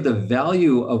the idea of the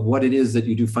value of what it is that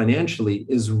you do financially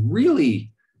is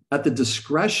really at the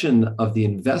discretion of the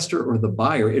investor or the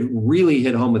buyer. It really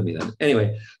hit home with me then.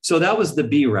 Anyway, so that was the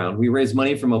B round. We raised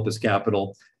money from Opus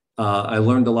Capital. I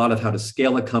learned a lot of how to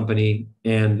scale a company.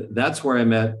 And that's where I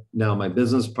met now my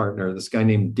business partner, this guy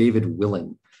named David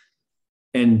Willen.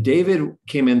 And David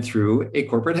came in through a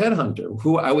corporate headhunter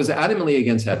who I was adamantly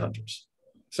against headhunters.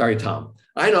 Sorry, Tom.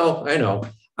 I know.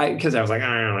 Because I was like,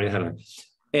 I don't know, headhunter.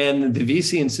 And the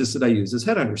VC insisted I use this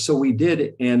headhunter. So we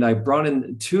did. And I brought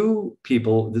in two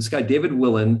people, this guy, David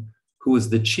Willen, who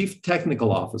was the chief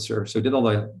technical officer. So did all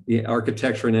the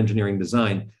architecture and engineering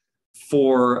design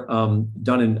for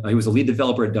he was a lead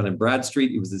developer at Dun &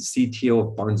 Bradstreet. He was the CTO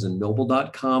of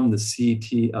BarnesandNoble.com, the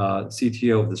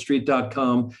CTO of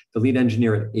TheStreet.com, the lead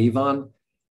engineer at Avon.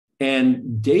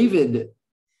 And David,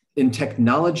 in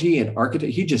technology and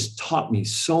architecture, he just taught me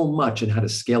so much on how to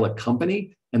scale a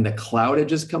company. And the cloud had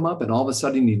just come up, and all of a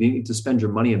sudden you need to spend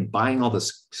your money in buying all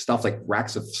this stuff like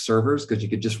racks of servers because you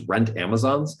could just rent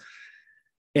Amazons.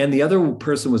 And the other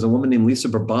person was a woman named Lisa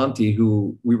Brabanti,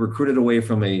 who we recruited away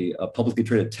from a publicly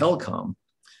traded telecom.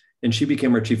 And she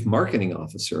became our chief marketing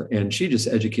officer. And she just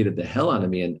educated the hell out of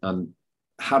me on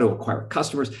how to acquire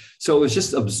customers. So it was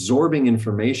just absorbing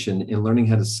information and learning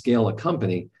how to scale a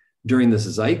company during this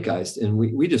zeitgeist. And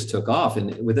we just took off.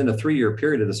 And within a 3-year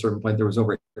period, at a certain point, there was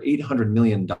over $800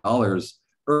 million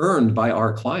earned by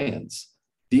our clients.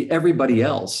 Everybody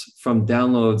else from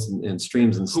downloads and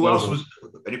streams and who else was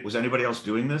anybody else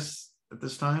doing this at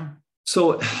this time?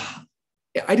 So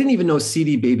I didn't even know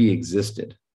CD Baby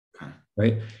existed,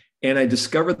 right? And I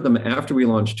discovered them after we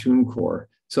launched TuneCore.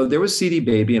 So there was CD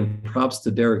Baby, and props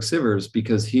to Derek Sivers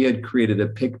because he had created a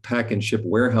pick, pack, and ship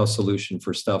warehouse solution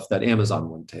for stuff that Amazon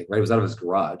wouldn't take, right? It was out of his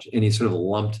garage, and he sort of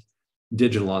lumped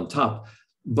digital on top.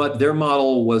 But their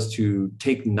model was to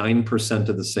take 9%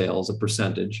 of the sales, a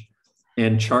percentage,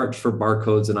 and charge for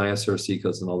barcodes and ISRC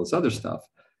codes and all this other stuff.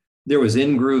 There was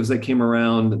In Grooves that came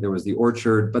around. There was the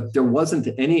Orchard, but there wasn't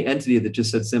any entity that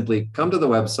just said simply, come to the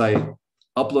website,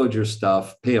 upload your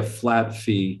stuff, pay a flat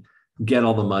fee, get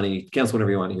all the money, cancel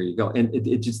whenever you want, here you go. And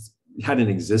it just hadn't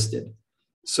existed.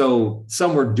 So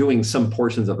some were doing some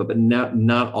portions of it, but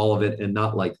not all of it, and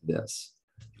not like this.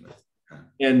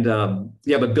 And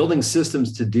but building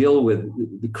systems to deal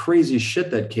with the crazy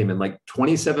shit that came in, like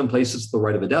 27 places to the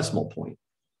right of a decimal point.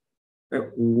 Right?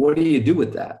 What do you do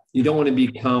with that? You don't want to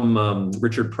become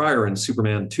Richard Pryor in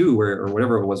Superman 2, or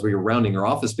whatever it was, where you're rounding your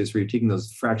office space, where you're taking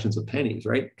those fractions of pennies,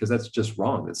 right? Because that's just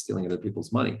wrong. That's stealing other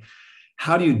people's money.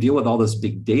 How do you deal with all this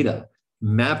big data,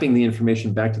 mapping the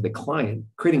information back to the client,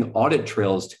 creating audit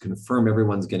trails to confirm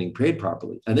everyone's getting paid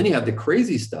properly? And then you have the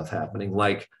crazy stuff happening,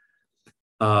 like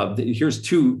here's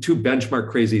two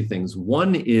benchmark crazy things.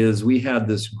 One is we had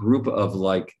this group of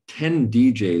like 10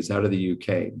 DJs out of the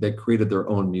UK that created their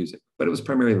own music, but it was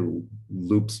primarily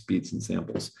loops, beats, and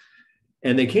samples.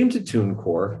 And they came to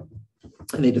TuneCore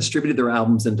and they distributed their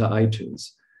albums into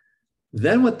iTunes.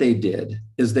 Then what they did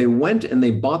is they went and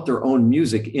they bought their own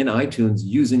music in iTunes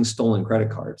using stolen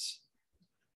credit cards.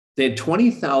 They had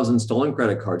 20,000 stolen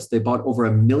credit cards. They bought over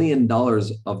 $1 million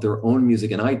of their own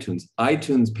music in iTunes.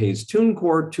 iTunes pays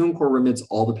TuneCore. TuneCore remits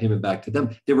all the payment back to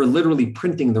them. They were literally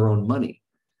printing their own money.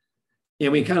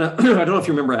 And we kind of, I don't know if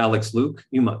you remember Alex Luke.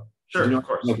 You might. Sure, you know? of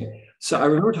course. Okay. So I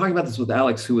remember talking about this with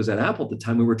Alex, who was at Apple at the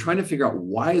time. We were trying to figure out,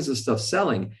 why is this stuff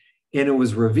selling? And it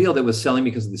was revealed it was selling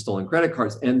because of the stolen credit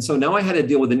cards. And so now I had to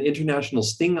deal with an international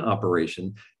sting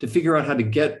operation to figure out how to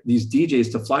get these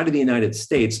DJs to fly to the United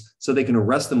States so they can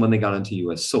arrest them when they got onto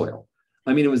US soil.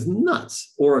 I mean, it was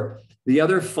nuts. Or the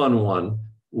other fun one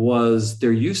was,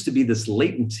 there used to be this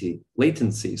latency.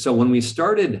 So when we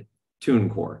started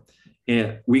TuneCore,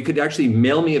 and we could actually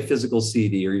mail me a physical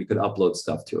CD, or you could upload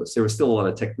stuff to us. There was still a lot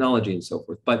of technology and so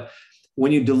forth. But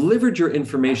when you delivered your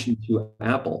information to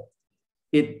Apple,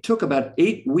 it took about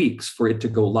 8 weeks for it to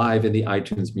go live in the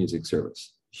iTunes music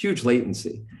service. Huge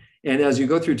latency. And as you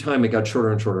go through time, it got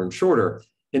shorter and shorter and shorter,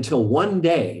 until one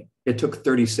day it took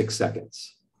 36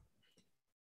 seconds.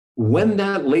 When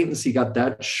that latency got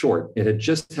that short, it had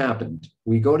just happened.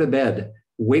 We go to bed,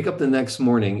 wake up the next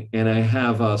morning, and I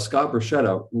have Scott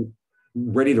Bruschetta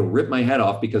ready to rip my head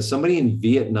off because somebody in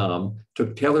Vietnam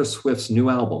took Taylor Swift's new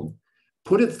album,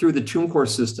 put it through the TuneCore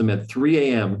system at 3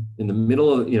 a.m. in the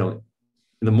middle of, in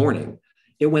the morning.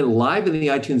 It went live in the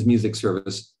iTunes music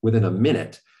service within a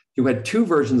minute. You had 2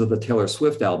 versions of the Taylor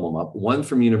Swift album up, one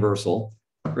from Universal,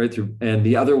 right through, and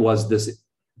the other was this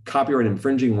copyright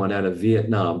infringing one out of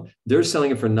Vietnam. They're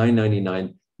selling it for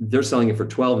 $9.99. They're selling it for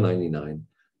 $12.99.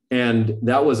 And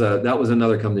that was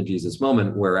another come to Jesus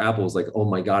moment where Apple was like, oh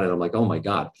my God. And I'm like, oh my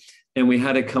God. And we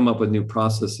had to come up with new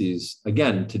processes,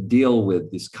 again, to deal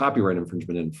with this copyright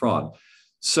infringement and fraud.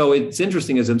 So it's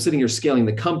interesting, as I'm sitting here scaling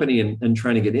the company and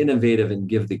trying to get innovative and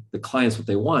give the clients what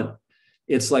they want,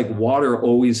 it's like water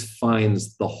always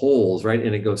finds the holes, right?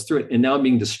 And it goes through it. And now I'm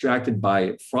being distracted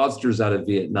by fraudsters out of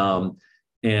Vietnam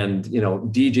and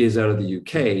DJs out of the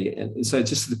UK. And so it's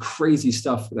just the crazy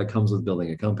stuff that comes with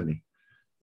building a company.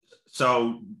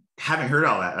 So having heard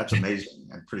all that, that's amazing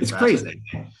and pretty fascinating.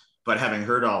 Crazy. But having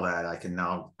heard all that,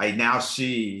 I now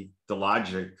see the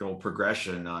logical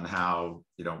progression on how,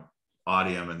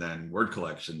 Audium and then word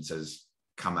collections has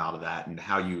come out of that, and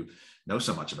how you know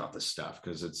so much about this stuff,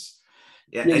 because as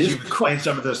you explained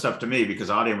some of this stuff to me, because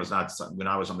Audium was not, when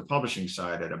I was on the publishing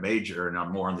side at a major, and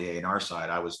I'm more on the A&R side,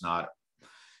 I was not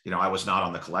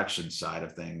on the collection side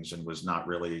of things, and was not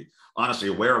really honestly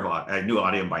aware of it. I knew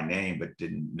Audium by name, but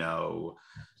didn't know,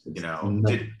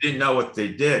 didn't know what they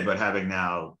did. But having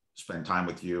now spent time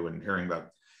with you and hearing about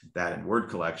that in word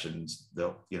collections,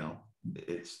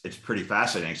 it's pretty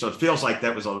fascinating. So it feels like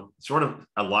that was kind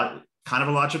of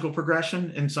a logical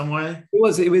progression in some way.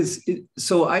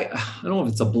 So I don't know if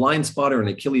it's a blind spot or an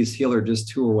Achilles heel or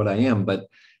just who or what I am, but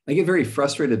I get very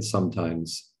frustrated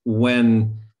sometimes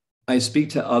when I speak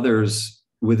to others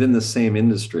within the same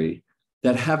industry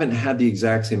that haven't had the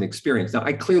exact same experience. Now,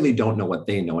 I clearly don't know what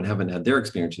they know and haven't had their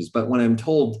experiences, but when I'm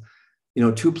told,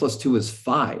 2 + 2 is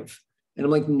 5, and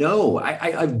I'm like, no,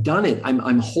 I've done it.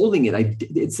 I'm holding it.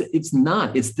 It's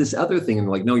not. It's this other thing. And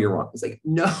they're like, no, you're wrong. It's like,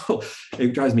 no,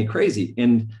 it drives me crazy.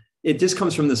 And it just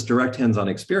comes from this direct hands-on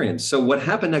experience. So what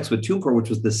happened next with TuneCore, which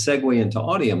was the segue into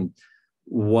Audium,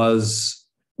 was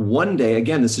one day,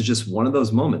 again, this is just one of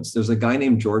those moments. There's a guy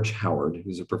named George Howard,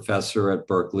 who's a professor at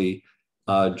Berkeley.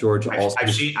 George also.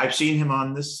 I've seen him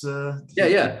on this.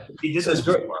 Yeah. He did this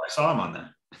before. I saw him on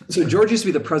that. So George used to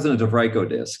be the president of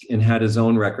Rykodisc and had his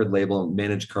own record label and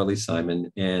managed Carly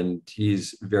Simon. And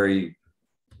he's very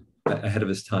ahead of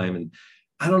his time.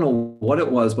 I don't know what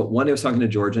it was, but one day I was talking to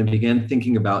George and I began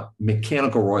thinking about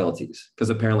mechanical royalties because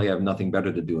apparently I have nothing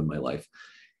better to do in my life.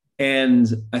 And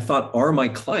I thought, are my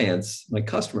clients, my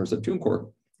customers at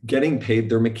TuneCore, getting paid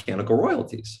their mechanical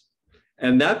royalties?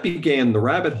 And that began the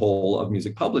rabbit hole of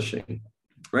music publishing,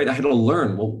 right? I had to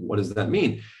learn, well, what does that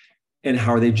mean? And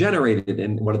how are they generated?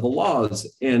 And what are the laws?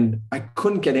 And I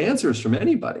couldn't get answers from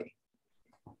anybody.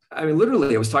 I mean,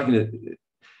 literally, I was talking to,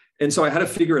 and so I had to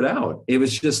figure it out. It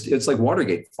was just, it's like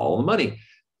Watergate, follow the money.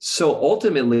 So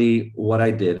ultimately, what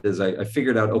I did is I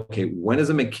figured out, okay, when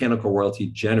is a mechanical royalty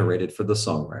generated for the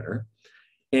songwriter?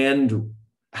 And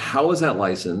how is that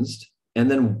licensed? And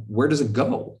then where does it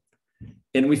go?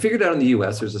 And we figured out in the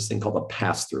US, there's this thing called a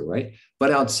pass-through, right?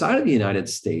 But outside of the United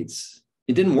States,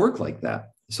 it didn't work like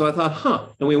that. So I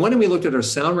thought, And we went and we looked at our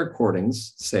sound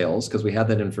recordings sales because we had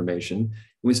that information. And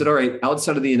we said, all right,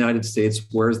 outside of the United States,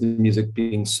 where's the music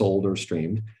being sold or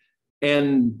streamed?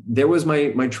 And there was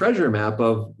my treasure map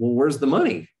of, well, where's the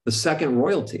money? The second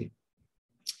royalty.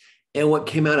 And what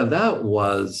came out of that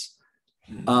was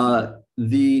the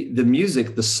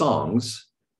music, the songs,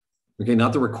 okay,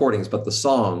 not the recordings, but the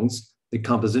songs, the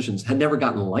compositions had never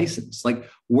gotten licensed. Like,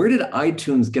 where did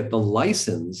iTunes get the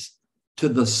license to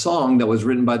the song that was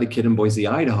written by the kid in Boise,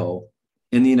 Idaho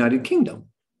in the United Kingdom?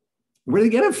 Where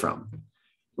did they get it from?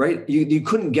 Right? You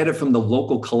couldn't get it from the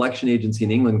local collection agency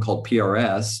in England called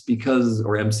PRS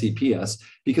or MCPS,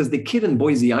 because the kid in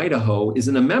Boise, Idaho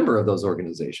isn't a member of those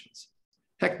organizations.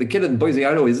 Heck, the kid in Boise,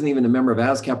 Idaho isn't even a member of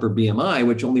ASCAP or BMI,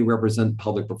 which only represent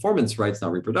public performance rights,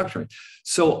 not reproduction rights.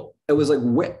 So it was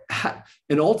like,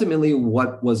 and ultimately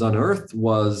what was unearthed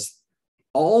was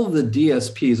all the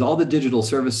DSPs, all the digital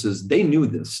services, they knew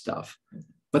this stuff,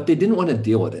 but they didn't want to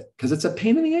deal with it because it's a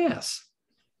pain in the ass.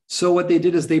 So what they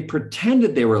did is they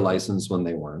pretended they were licensed when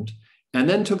they weren't, and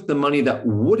then took the money that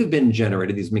would have been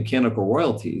generated, these mechanical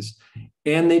royalties,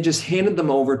 and they just handed them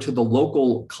over to the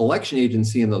local collection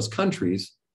agency in those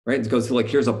countries, right? It goes to like,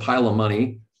 here's a pile of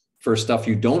money for stuff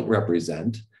you don't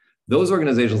represent. Those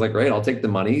organizations like, right, I'll take the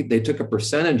money. They took a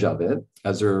percentage of it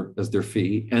as their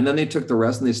fee, and then they took the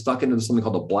rest and they stuck it into something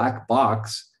called a black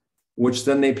box, which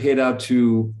then they paid out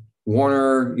to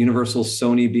Warner, Universal,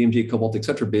 Sony, BMG, Cobalt, et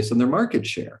cetera, based on their market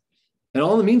share. And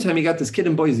all in the meantime, you got this kid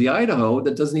in Boise, Idaho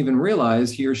that doesn't even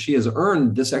realize he or she has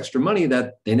earned this extra money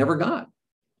that they never got.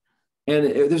 And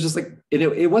there's just like,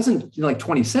 it wasn't like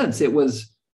 20 cents. It was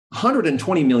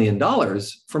 $120 million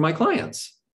for my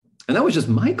clients. And that was just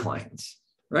my clients,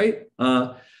 right?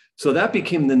 So that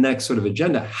became the next sort of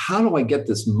agenda. How do I get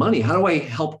this money? How do I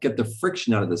help get the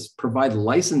friction out of this, provide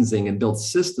licensing and build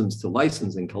systems to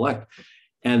license and collect?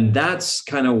 And that's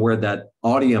kind of where that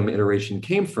Audium iteration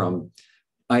came from.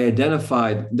 I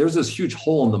identified there's this huge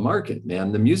hole in the market,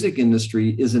 man. The music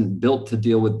industry isn't built to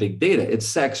deal with big data. It's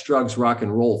sex, drugs, rock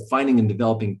and roll, finding and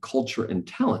developing culture and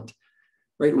talent,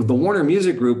 right? The Warner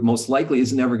Music Group most likely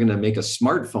isn't ever going to make a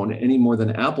smartphone any more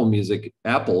than Apple is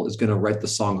going to write the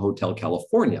song Hotel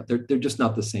California. They're just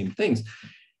not the same things.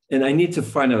 And I need to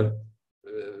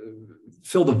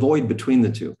fill the void between the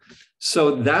two.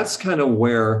 So that's kind of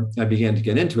where I began to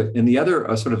get into it. And the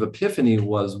other sort of epiphany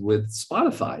was with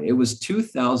Spotify. It was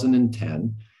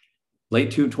 2010,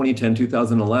 late 2010,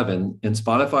 2011, and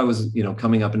Spotify was,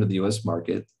 coming up into the US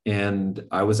market, and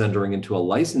I was entering into a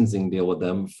licensing deal with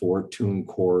them for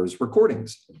TuneCore's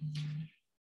recordings.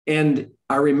 And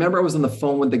I remember I was on the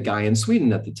phone with the guy in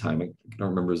Sweden at the time. I don't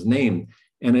remember his name.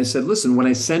 And I said, listen, when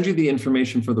I send you the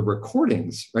information for the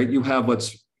recordings, right, you have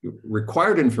what's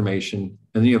required information,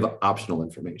 and then you have optional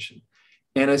information.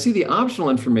 And I see the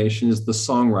optional information is the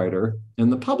songwriter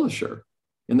and the publisher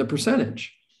and the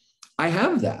percentage. I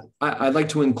have that. I'd like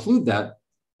to include that.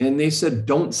 And they said,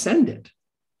 don't send it.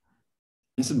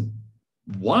 I said,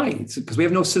 why? It's because we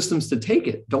have no systems to take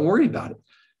it. Don't worry about it.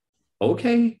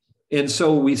 Okay. And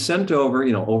so we sent over,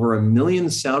 over 1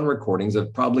 million sound recordings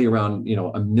of probably around,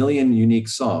 1 million unique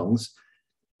songs.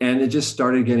 And it just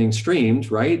started getting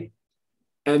streamed, right?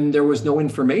 And there was no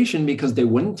information because they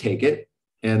wouldn't take it.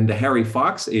 And the Harry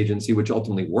Fox agency, which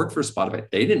ultimately worked for Spotify,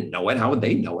 they didn't know it. How would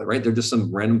they know it, right? They're just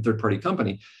some random third-party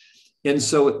company. And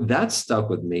so that stuck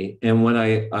with me. And when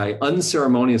I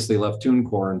unceremoniously left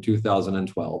TuneCore in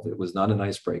 2012, it was not a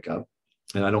nice breakup.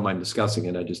 And I don't mind discussing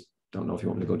it. I just don't know if you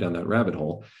want me to go down that rabbit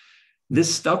hole.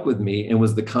 This stuck with me and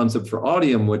was the concept for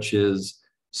Audium, which is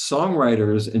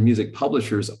songwriters and music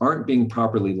publishers aren't being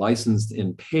properly licensed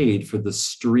and paid for the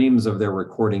streams of their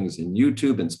recordings in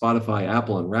YouTube and Spotify,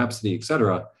 Apple and Rhapsody, et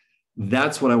cetera.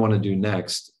 That's what I want to do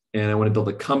next. And I want to build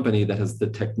a company that has the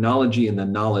technology and the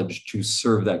knowledge to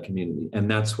serve that community. And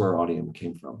that's where Audium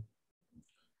came from.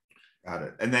 Got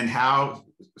it. And then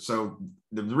so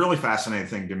the really fascinating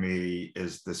thing to me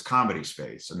is this comedy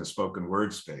space and the spoken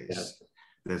word space,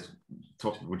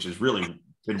 which has really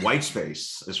been white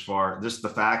space as far just the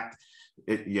fact,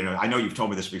 I know you've told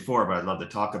me this before, but I'd love to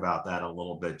talk about that a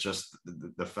little bit. Just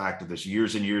the fact of this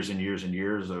years and years and years and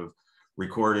years of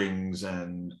recordings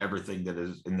and everything that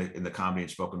is in the comedy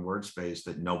and spoken word space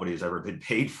that nobody has ever been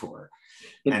paid for.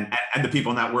 And the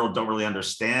people in that world don't really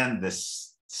understand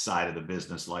this side of the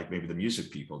business like maybe the music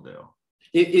people do.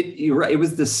 You're right. It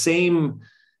was the same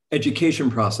education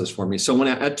process for me. So when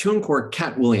at TuneCore,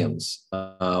 Cat Williams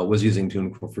was using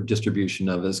TuneCore for distribution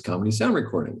of his comedy sound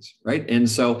recordings, right? And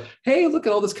so, hey, look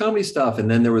at all this comedy stuff.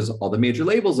 And then there was all the major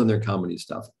labels and their comedy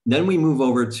stuff. Then we move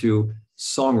over to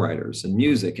songwriters and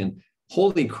music. And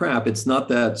holy crap, it's not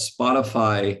that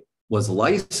Spotify was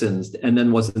licensed and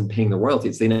then wasn't paying the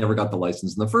royalties. They never got the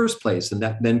license in the first place. And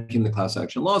that then came the class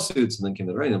action lawsuits, and then came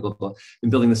the writing, blah, blah, blah, and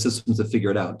building the systems to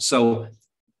figure it out. So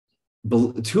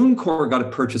TuneCore got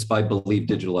purchased by Believe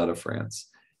Digital out of France.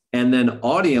 And then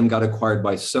Audium got acquired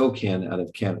by SOCAN out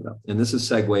of Canada. And this is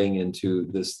segueing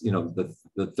into this, the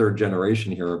third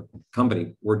generation here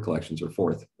company, word collections, or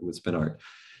fourth with SpinArt.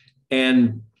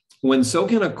 And when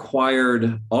SOCAN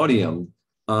acquired Audium,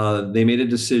 they made a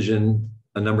decision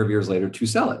a number of years later to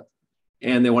sell it.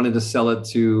 And they wanted to sell it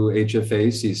to HFA,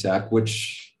 CSAC,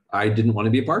 which I didn't want to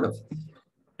be a part of.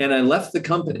 And I left the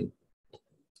company.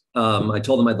 I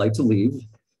told them I'd like to leave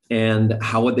and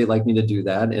how would they like me to do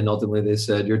that? And ultimately they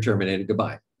said, you're terminated,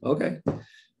 goodbye. Okay.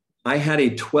 I had a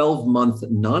 12-month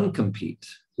non-compete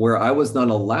where I was not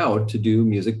allowed to do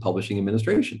music publishing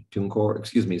administration.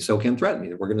 SOCAN threatened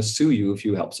me. We're going to sue you if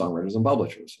you help songwriters and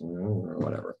publishers or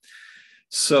whatever.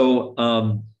 So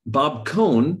Bob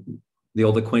Cohn, the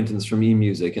old acquaintance from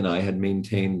eMusic, and I had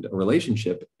maintained a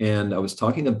relationship. And I was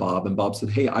talking to Bob, and Bob said,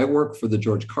 hey, I work with the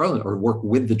George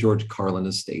Carlin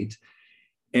estate.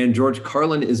 And George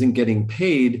Carlin isn't getting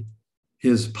paid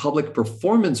his public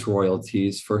performance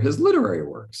royalties for his literary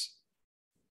works.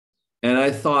 And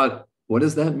I thought, what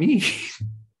does that mean?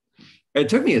 It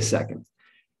took me a second.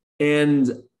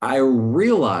 And I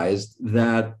realized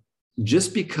that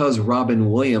just because Robin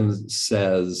Williams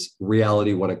says,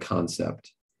 reality, what a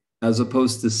concept, as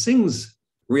opposed to sings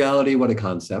reality, what a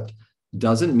concept,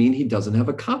 doesn't mean he doesn't have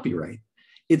a copyright.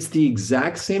 It's the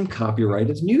exact same copyright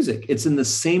as music. It's in the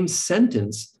same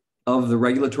sentence of the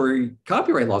regulatory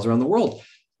copyright laws around the world.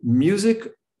 Music,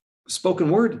 spoken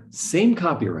word, same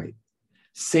copyright,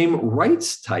 same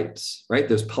rights types, right?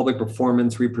 There's public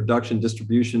performance, reproduction,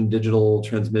 distribution, digital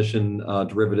transmission,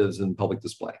 derivatives, and public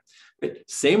display. Right?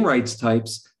 Same rights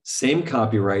types, same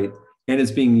copyright, and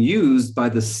it's being used by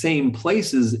the same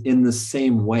places in the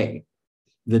same way.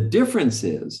 The difference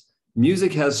is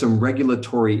music has some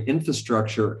regulatory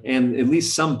infrastructure and at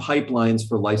least some pipelines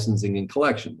for licensing and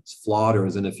collection. As flawed or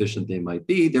as inefficient they might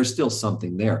be, there's still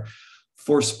something there.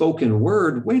 For spoken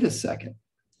word, wait a second,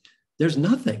 there's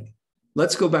nothing.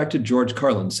 Let's go back to George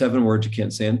Carlin, 7 words you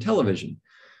can't say on television,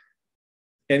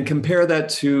 and compare that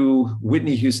to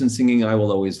Whitney Houston singing I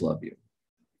Will Always Love You,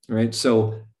 right?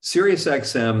 So Sirius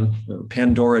XM,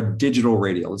 Pandora, digital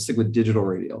radio. Let's stick with digital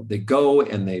radio. They go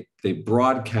and they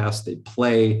broadcast, they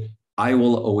play I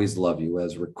Will Always Love You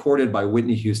as recorded by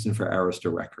Whitney Houston for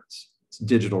Arista Records. It's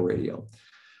digital radio.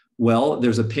 Well,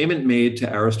 there's a payment made to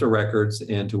Arista Records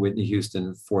and to Whitney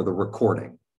Houston for the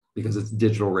recording because it's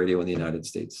digital radio in the United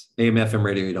States. AM, FM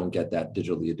radio, you don't get that.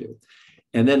 Digital, you do.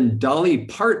 And then Dolly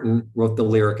Parton wrote the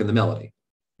lyric and the melody,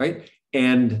 right?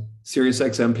 And Sirius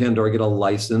XM, Pandora get a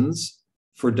license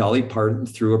for Dolly Parton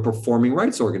through a performing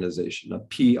rights organization, a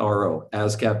PRO,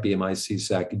 ASCAP, BMI,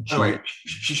 CSAC. Oh, wait.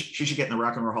 She should get in the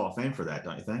Rock and Roll Hall of Fame for that,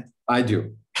 don't you think? I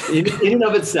do. In and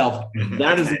of itself,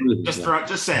 that is the reason.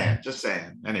 Just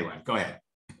saying. Anyway, go ahead.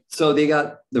 So they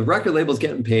got the record labels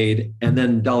getting paid, and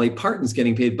then Dolly Parton's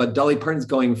getting paid, but Dolly Parton's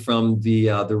going from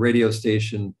the radio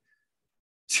station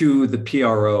to the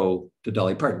PRO to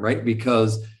Dolly Parton, right?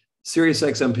 Because Sirius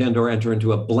XM Pandora enter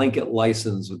into a blanket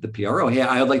license with the PRO. Hey,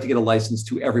 I would like to get a license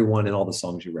to everyone and all the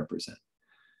songs you represent.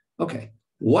 Okay,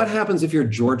 what happens if you're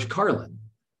George Carlin?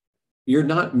 You're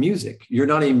not music. You're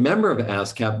not a member of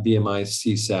ASCAP, BMI,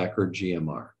 CSAC, or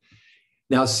GMR.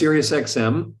 Now, Sirius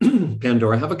XM,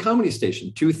 Pandora have a comedy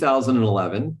station.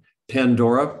 2011,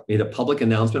 Pandora made a public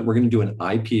announcement. We're going to do an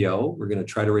IPO. We're going to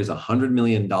try to raise $100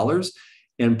 million.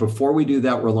 And before we do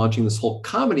that, we're launching this whole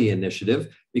comedy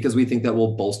initiative because we think that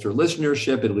will bolster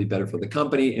listenership. It'll be better for the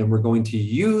company. And we're going to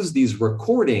use these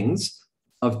recordings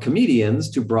of comedians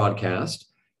to broadcast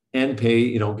and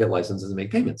pay, get licenses and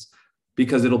make payments.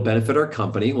 because it'll benefit our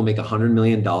company. We'll make $100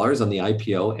 million on the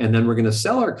IPO, and then we're going to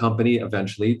sell our company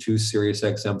eventually to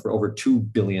SiriusXM for over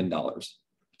 $2 billion.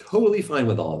 Totally fine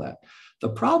with all of that. The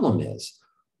problem is,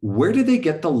 where did they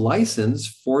get the license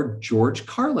for George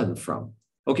Carlin from?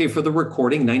 Okay, for the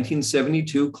recording,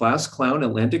 1972, Class Clown,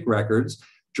 Atlantic Records,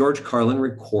 George Carlin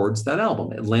records that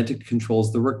album. Atlantic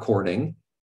controls the recording,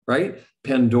 right?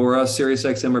 Pandora,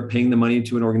 SiriusXM are paying the money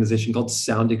to an organization called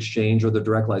Sound Exchange or the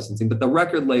direct licensing, but the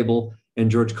record label and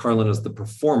George Carlin as the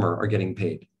performer are getting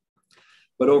paid.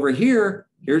 But over here,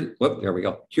 there we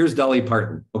go. Here's Dolly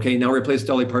Parton. Okay, now replace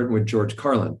Dolly Parton with George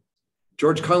Carlin.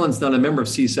 George Carlin's not a member of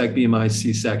CSAC, BMI,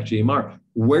 CSAC, GMR.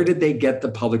 Where did they get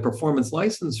the public performance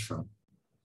license from?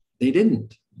 They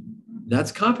didn't.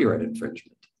 That's copyright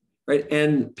infringement, right?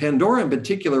 And Pandora in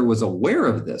particular was aware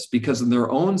of this because in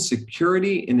their own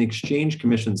Security and Exchange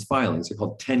Commission's filings, they're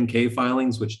called 10K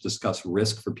filings, which discuss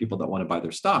risk for people that want to buy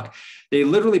their stock. They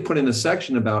literally put in a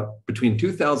section about between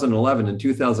 2011 and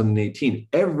 2018,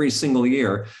 every single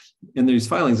year in these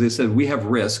filings, they said, we have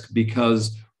risk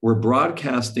because we're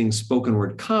broadcasting spoken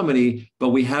word comedy, but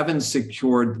we haven't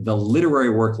secured the literary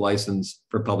work license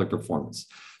for public performance.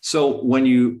 So when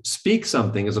you speak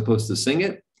something as opposed to sing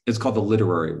it, it's called the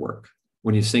literary work.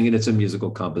 When you sing it, it's a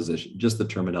musical composition, just the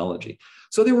terminology.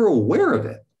 So they were aware of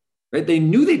it, right? They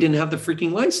knew they didn't have the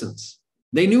freaking license.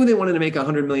 They knew they wanted to make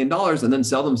 $100 million and then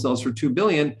sell themselves for $2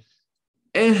 billion.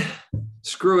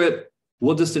 Screw it.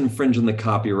 We'll just infringe on the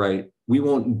copyright. We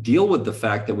won't deal with the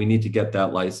fact that we need to get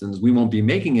that license. We won't be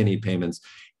making any payments.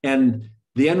 And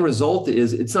the end result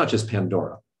is it's not just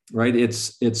Pandora, right?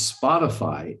 It's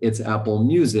Spotify, it's Apple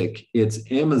Music, it's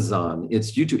Amazon,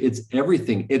 it's YouTube, it's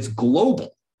everything. It's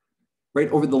global,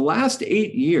 right? Over the last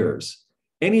 8 years,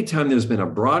 anytime there's been a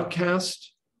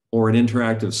broadcast or an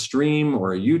interactive stream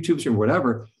or a YouTube stream,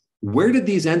 whatever, where did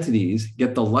these entities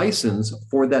get the license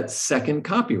for that second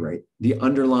copyright, the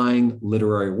underlying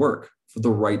literary work, for the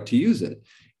right to use it?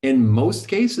 In most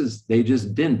cases, they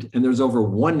just didn't. And there's over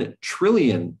 1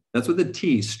 trillion, that's with a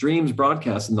T, streams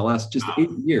broadcast in the last just 8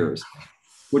 years,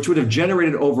 which would have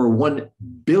generated over $1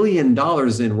 billion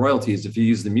in royalties if you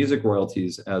use the music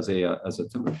royalties as a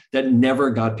that never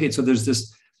got paid. So there's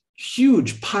this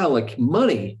huge pile of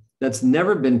money that's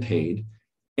never been paid.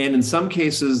 And in some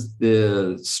cases,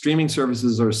 the streaming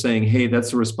services are saying, hey,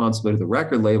 that's the responsibility of the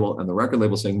record label. And the record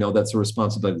label saying, no, that's the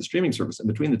responsibility of the streaming service. And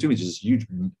between the two, it's just huge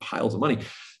piles of money.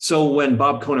 So when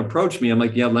Bob Cohn approached me, I'm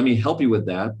like, yeah, let me help you with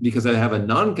that because I have a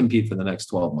non-compete for the next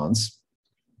 12 months.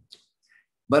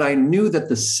 But I knew that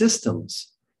the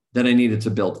systems that I needed to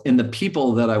build and the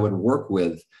people that I would work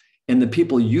with and the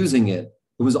people using it,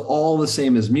 it was all the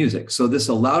same as music. So this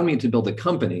allowed me to build a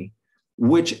company,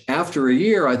 which after a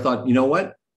year, I thought, you know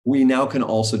what? We now can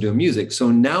also do music. So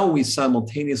now we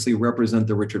simultaneously represent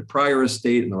the Richard Pryor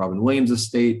estate and the Robin Williams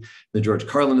estate, the George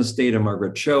Carlin estate and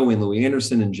Margaret Cho and Louis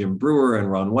Anderson and Jim Brewer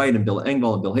and Ron White and Bill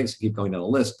Engvall and Bill Hicks, keep going down the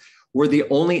list. We're the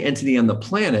only entity on the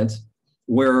planet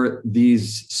where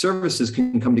these services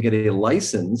can come to get a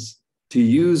license to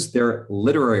use their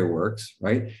literary works,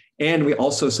 right? And we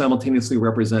also simultaneously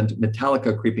represent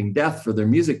Metallica Creeping Death for their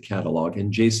music catalog,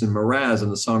 and Jason Mraz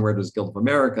and the Songwriters Guild of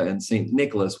America, and St.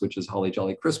 Nicholas, which is Holly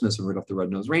Jolly Christmas, and Rudolph the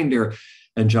Red-Nosed Reindeer,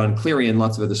 and John Cleary, and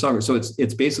lots of other songwriters. So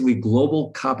it's basically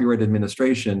global copyright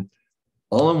administration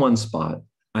all in one spot.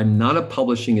 I'm not a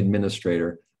publishing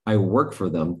administrator. I work for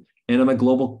them, and I'm a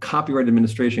global copyright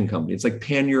administration company. It's like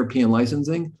pan-European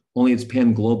licensing, only it's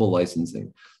pan-global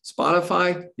licensing.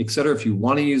 Spotify, et cetera, if you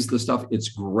want to use the stuff, it's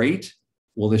great.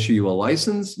 We'll issue you a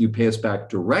license, you pay us back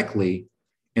directly,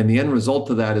 and the end result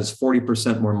of that is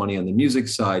 40% more money on the music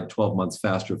side, 12 months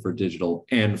faster for digital,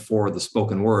 and for the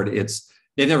spoken word,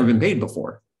 they've never been paid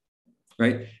before,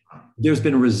 right? There's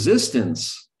been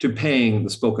resistance to paying the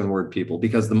spoken word people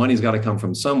because the money's got to come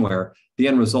from somewhere. The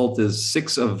end result is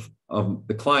 6 of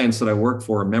the clients that I work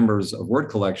for, members of Word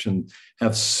Collection,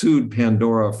 have sued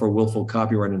Pandora for willful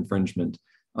copyright infringement.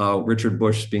 Richard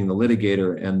Bush being the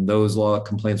litigator, and those law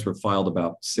complaints were filed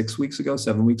about 7 weeks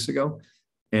ago.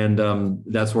 And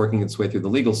that's working its way through the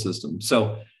legal system.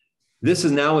 So this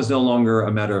is no longer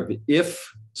a matter of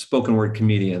if spoken word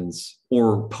comedians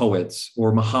or poets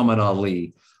or Muhammad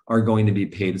Ali are going to be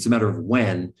paid. It's a matter of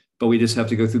when, but we just have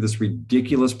to go through this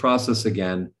ridiculous process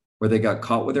again where they got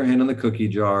caught with their hand in the cookie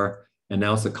jar. And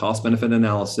now it's the cost benefit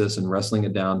analysis and wrestling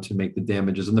it down to make the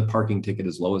damages and the parking ticket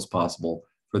as low as possible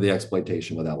for the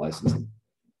exploitation without licensing.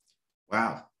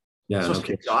 Wow. Yeah.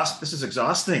 Okay. This is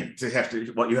exhausting to have to,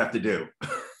 what you have to do.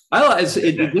 This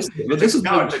is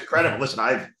incredible.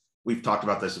 Listen, we've talked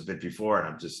about this a bit before,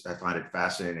 and I find it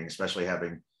fascinating, especially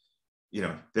having,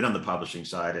 been on the publishing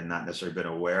side and not necessarily been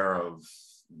aware of,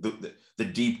 the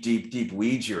deep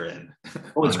weeds you're in.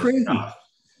 Oh, it's crazy.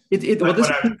 Well, this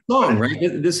is my song, right?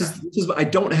 This is, I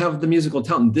don't have the musical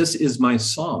talent. This is my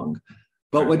song.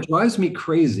 But what drives me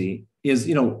crazy is,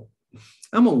 you know,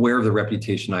 I'm aware of the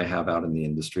reputation I have out in the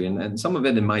industry, and some of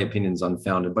it, in my opinion, is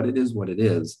unfounded, but it is what it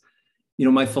is. You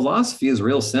know, my philosophy is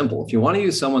real simple. If you want to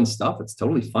use someone's stuff, it's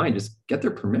totally fine. Just get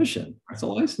their permission. It's a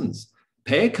license.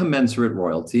 Pay a commensurate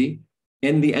royalty,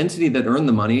 and the entity that earned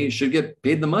the money should get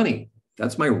paid the money.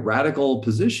 That's my radical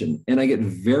position. And I get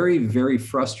very, very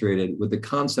frustrated with the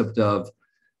concept of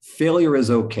failure is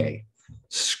okay.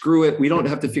 Screw it. We don't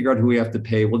have to figure out who we have to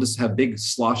pay. We'll just have big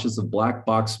sloshes of black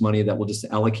box money that we'll just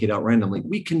allocate out randomly.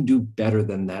 We can do better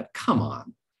than that. Come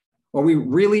on. Are we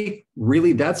really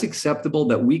that's acceptable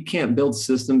that we can't build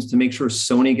systems to make sure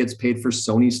Sony gets paid for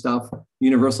Sony stuff,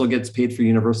 Universal gets paid for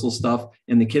Universal stuff,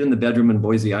 and the kid in the bedroom in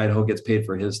Boise, Idaho gets paid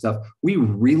for his stuff? We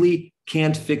really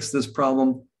can't fix this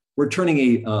problem. We're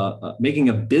turning making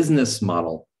a business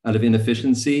model out of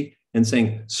inefficiency and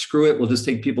saying, screw it, we'll just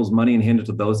take people's money and hand it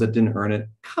to those that didn't earn it.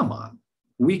 Come on,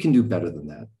 we can do better than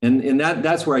that. And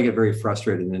that's where I get very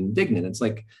frustrated and indignant. It's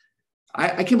like,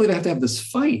 I can't believe I have to have this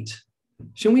fight.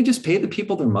 Shouldn't we just pay the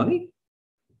people their money?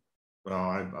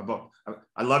 Well,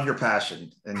 I love your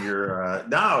passion, and your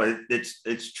no,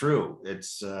 it's true.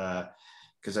 It's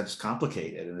because it's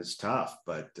complicated and it's tough,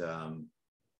 but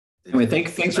anyway,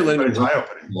 thanks for letting me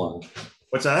ramble on.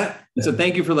 What's that? So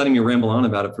thank you for letting me ramble on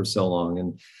about it for so long.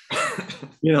 And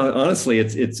you know, honestly,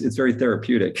 it's very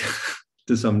therapeutic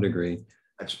to some degree.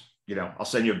 You know, I'll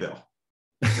send you a bill.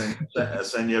 I'll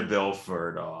send you a bill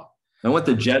for it all. I want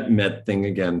the jet met thing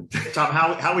again. Tom,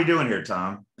 how are we doing here,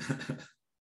 Tom? How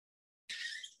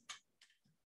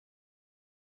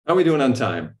are we doing on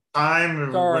time?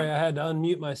 Sorry, I had to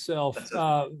unmute myself.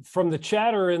 From the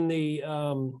chatter in the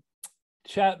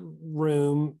chat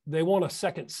room, they want a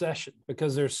second session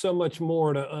because there's so much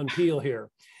more to unpeel here.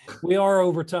 We are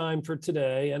over time for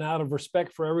today, and out of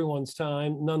respect for everyone's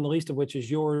time, none the least of which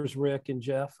is yours, Rick and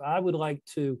Jeff, I would like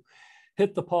to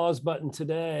hit the pause button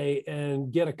today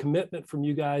and get a commitment from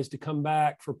you guys to come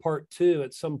back for part 2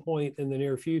 at some point in the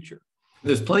near future.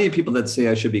 There's plenty of people that say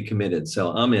I should be committed,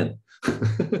 so I'm in.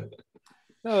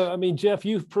 No, I mean, Jeff,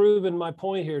 you've proven my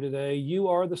point here today. You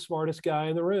are the smartest guy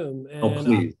in the room. And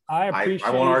please. I appreciate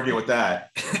I won't argue with that.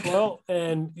 Well,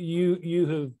 and you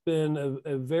have been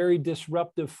a very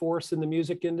disruptive force in the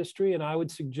music industry, and I would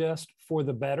suggest for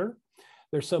the better.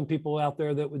 There's some people out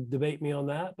there that would debate me on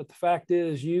that, but the fact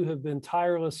is you have been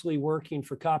tirelessly working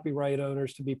for copyright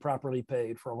owners to be properly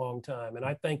paid for a long time, and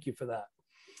I thank you for that.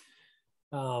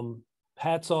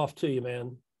 Hats off to you,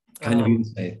 man. Kind of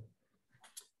insane.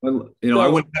 Well, you know, I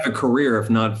wouldn't have a career if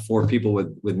not for people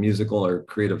with musical or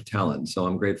creative talent. So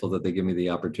I'm grateful that they give me the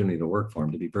opportunity to work for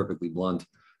them, to be perfectly blunt.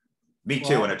 Me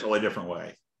too, in a totally different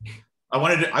way. I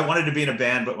wanted to be in a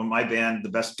band, but when my band, the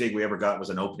best gig we ever got was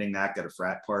an opening act at a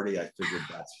frat party. I figured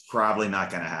that's probably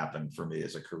not going to happen for me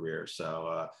as a career.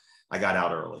 So I got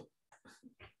out early.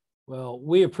 Well,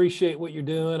 we appreciate what you're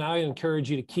doing. I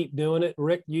encourage you to keep doing it.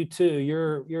 Rick, you too.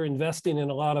 You're investing in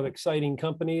a lot of exciting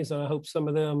companies, and I hope some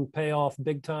of them pay off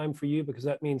big time for you because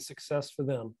that means success for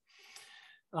them.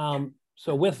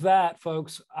 So with that,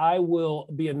 folks, I will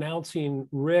be announcing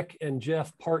Rick and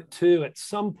Jeff part 2 at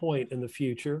some point in the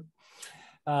future.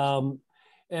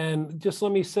 And just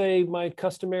let me say my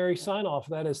customary sign off.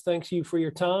 That is, thanks you for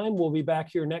your time. We'll be back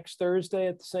here next Thursday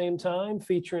at the same time,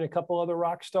 featuring a couple other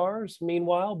rock stars.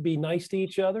 Meanwhile, be nice to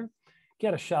each other.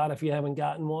 Get a shot if you haven't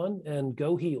gotten one, and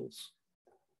go Heels.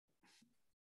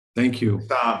 Thank you.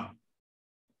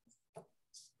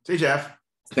 See you, Jeff.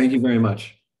 Thank you very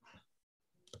much.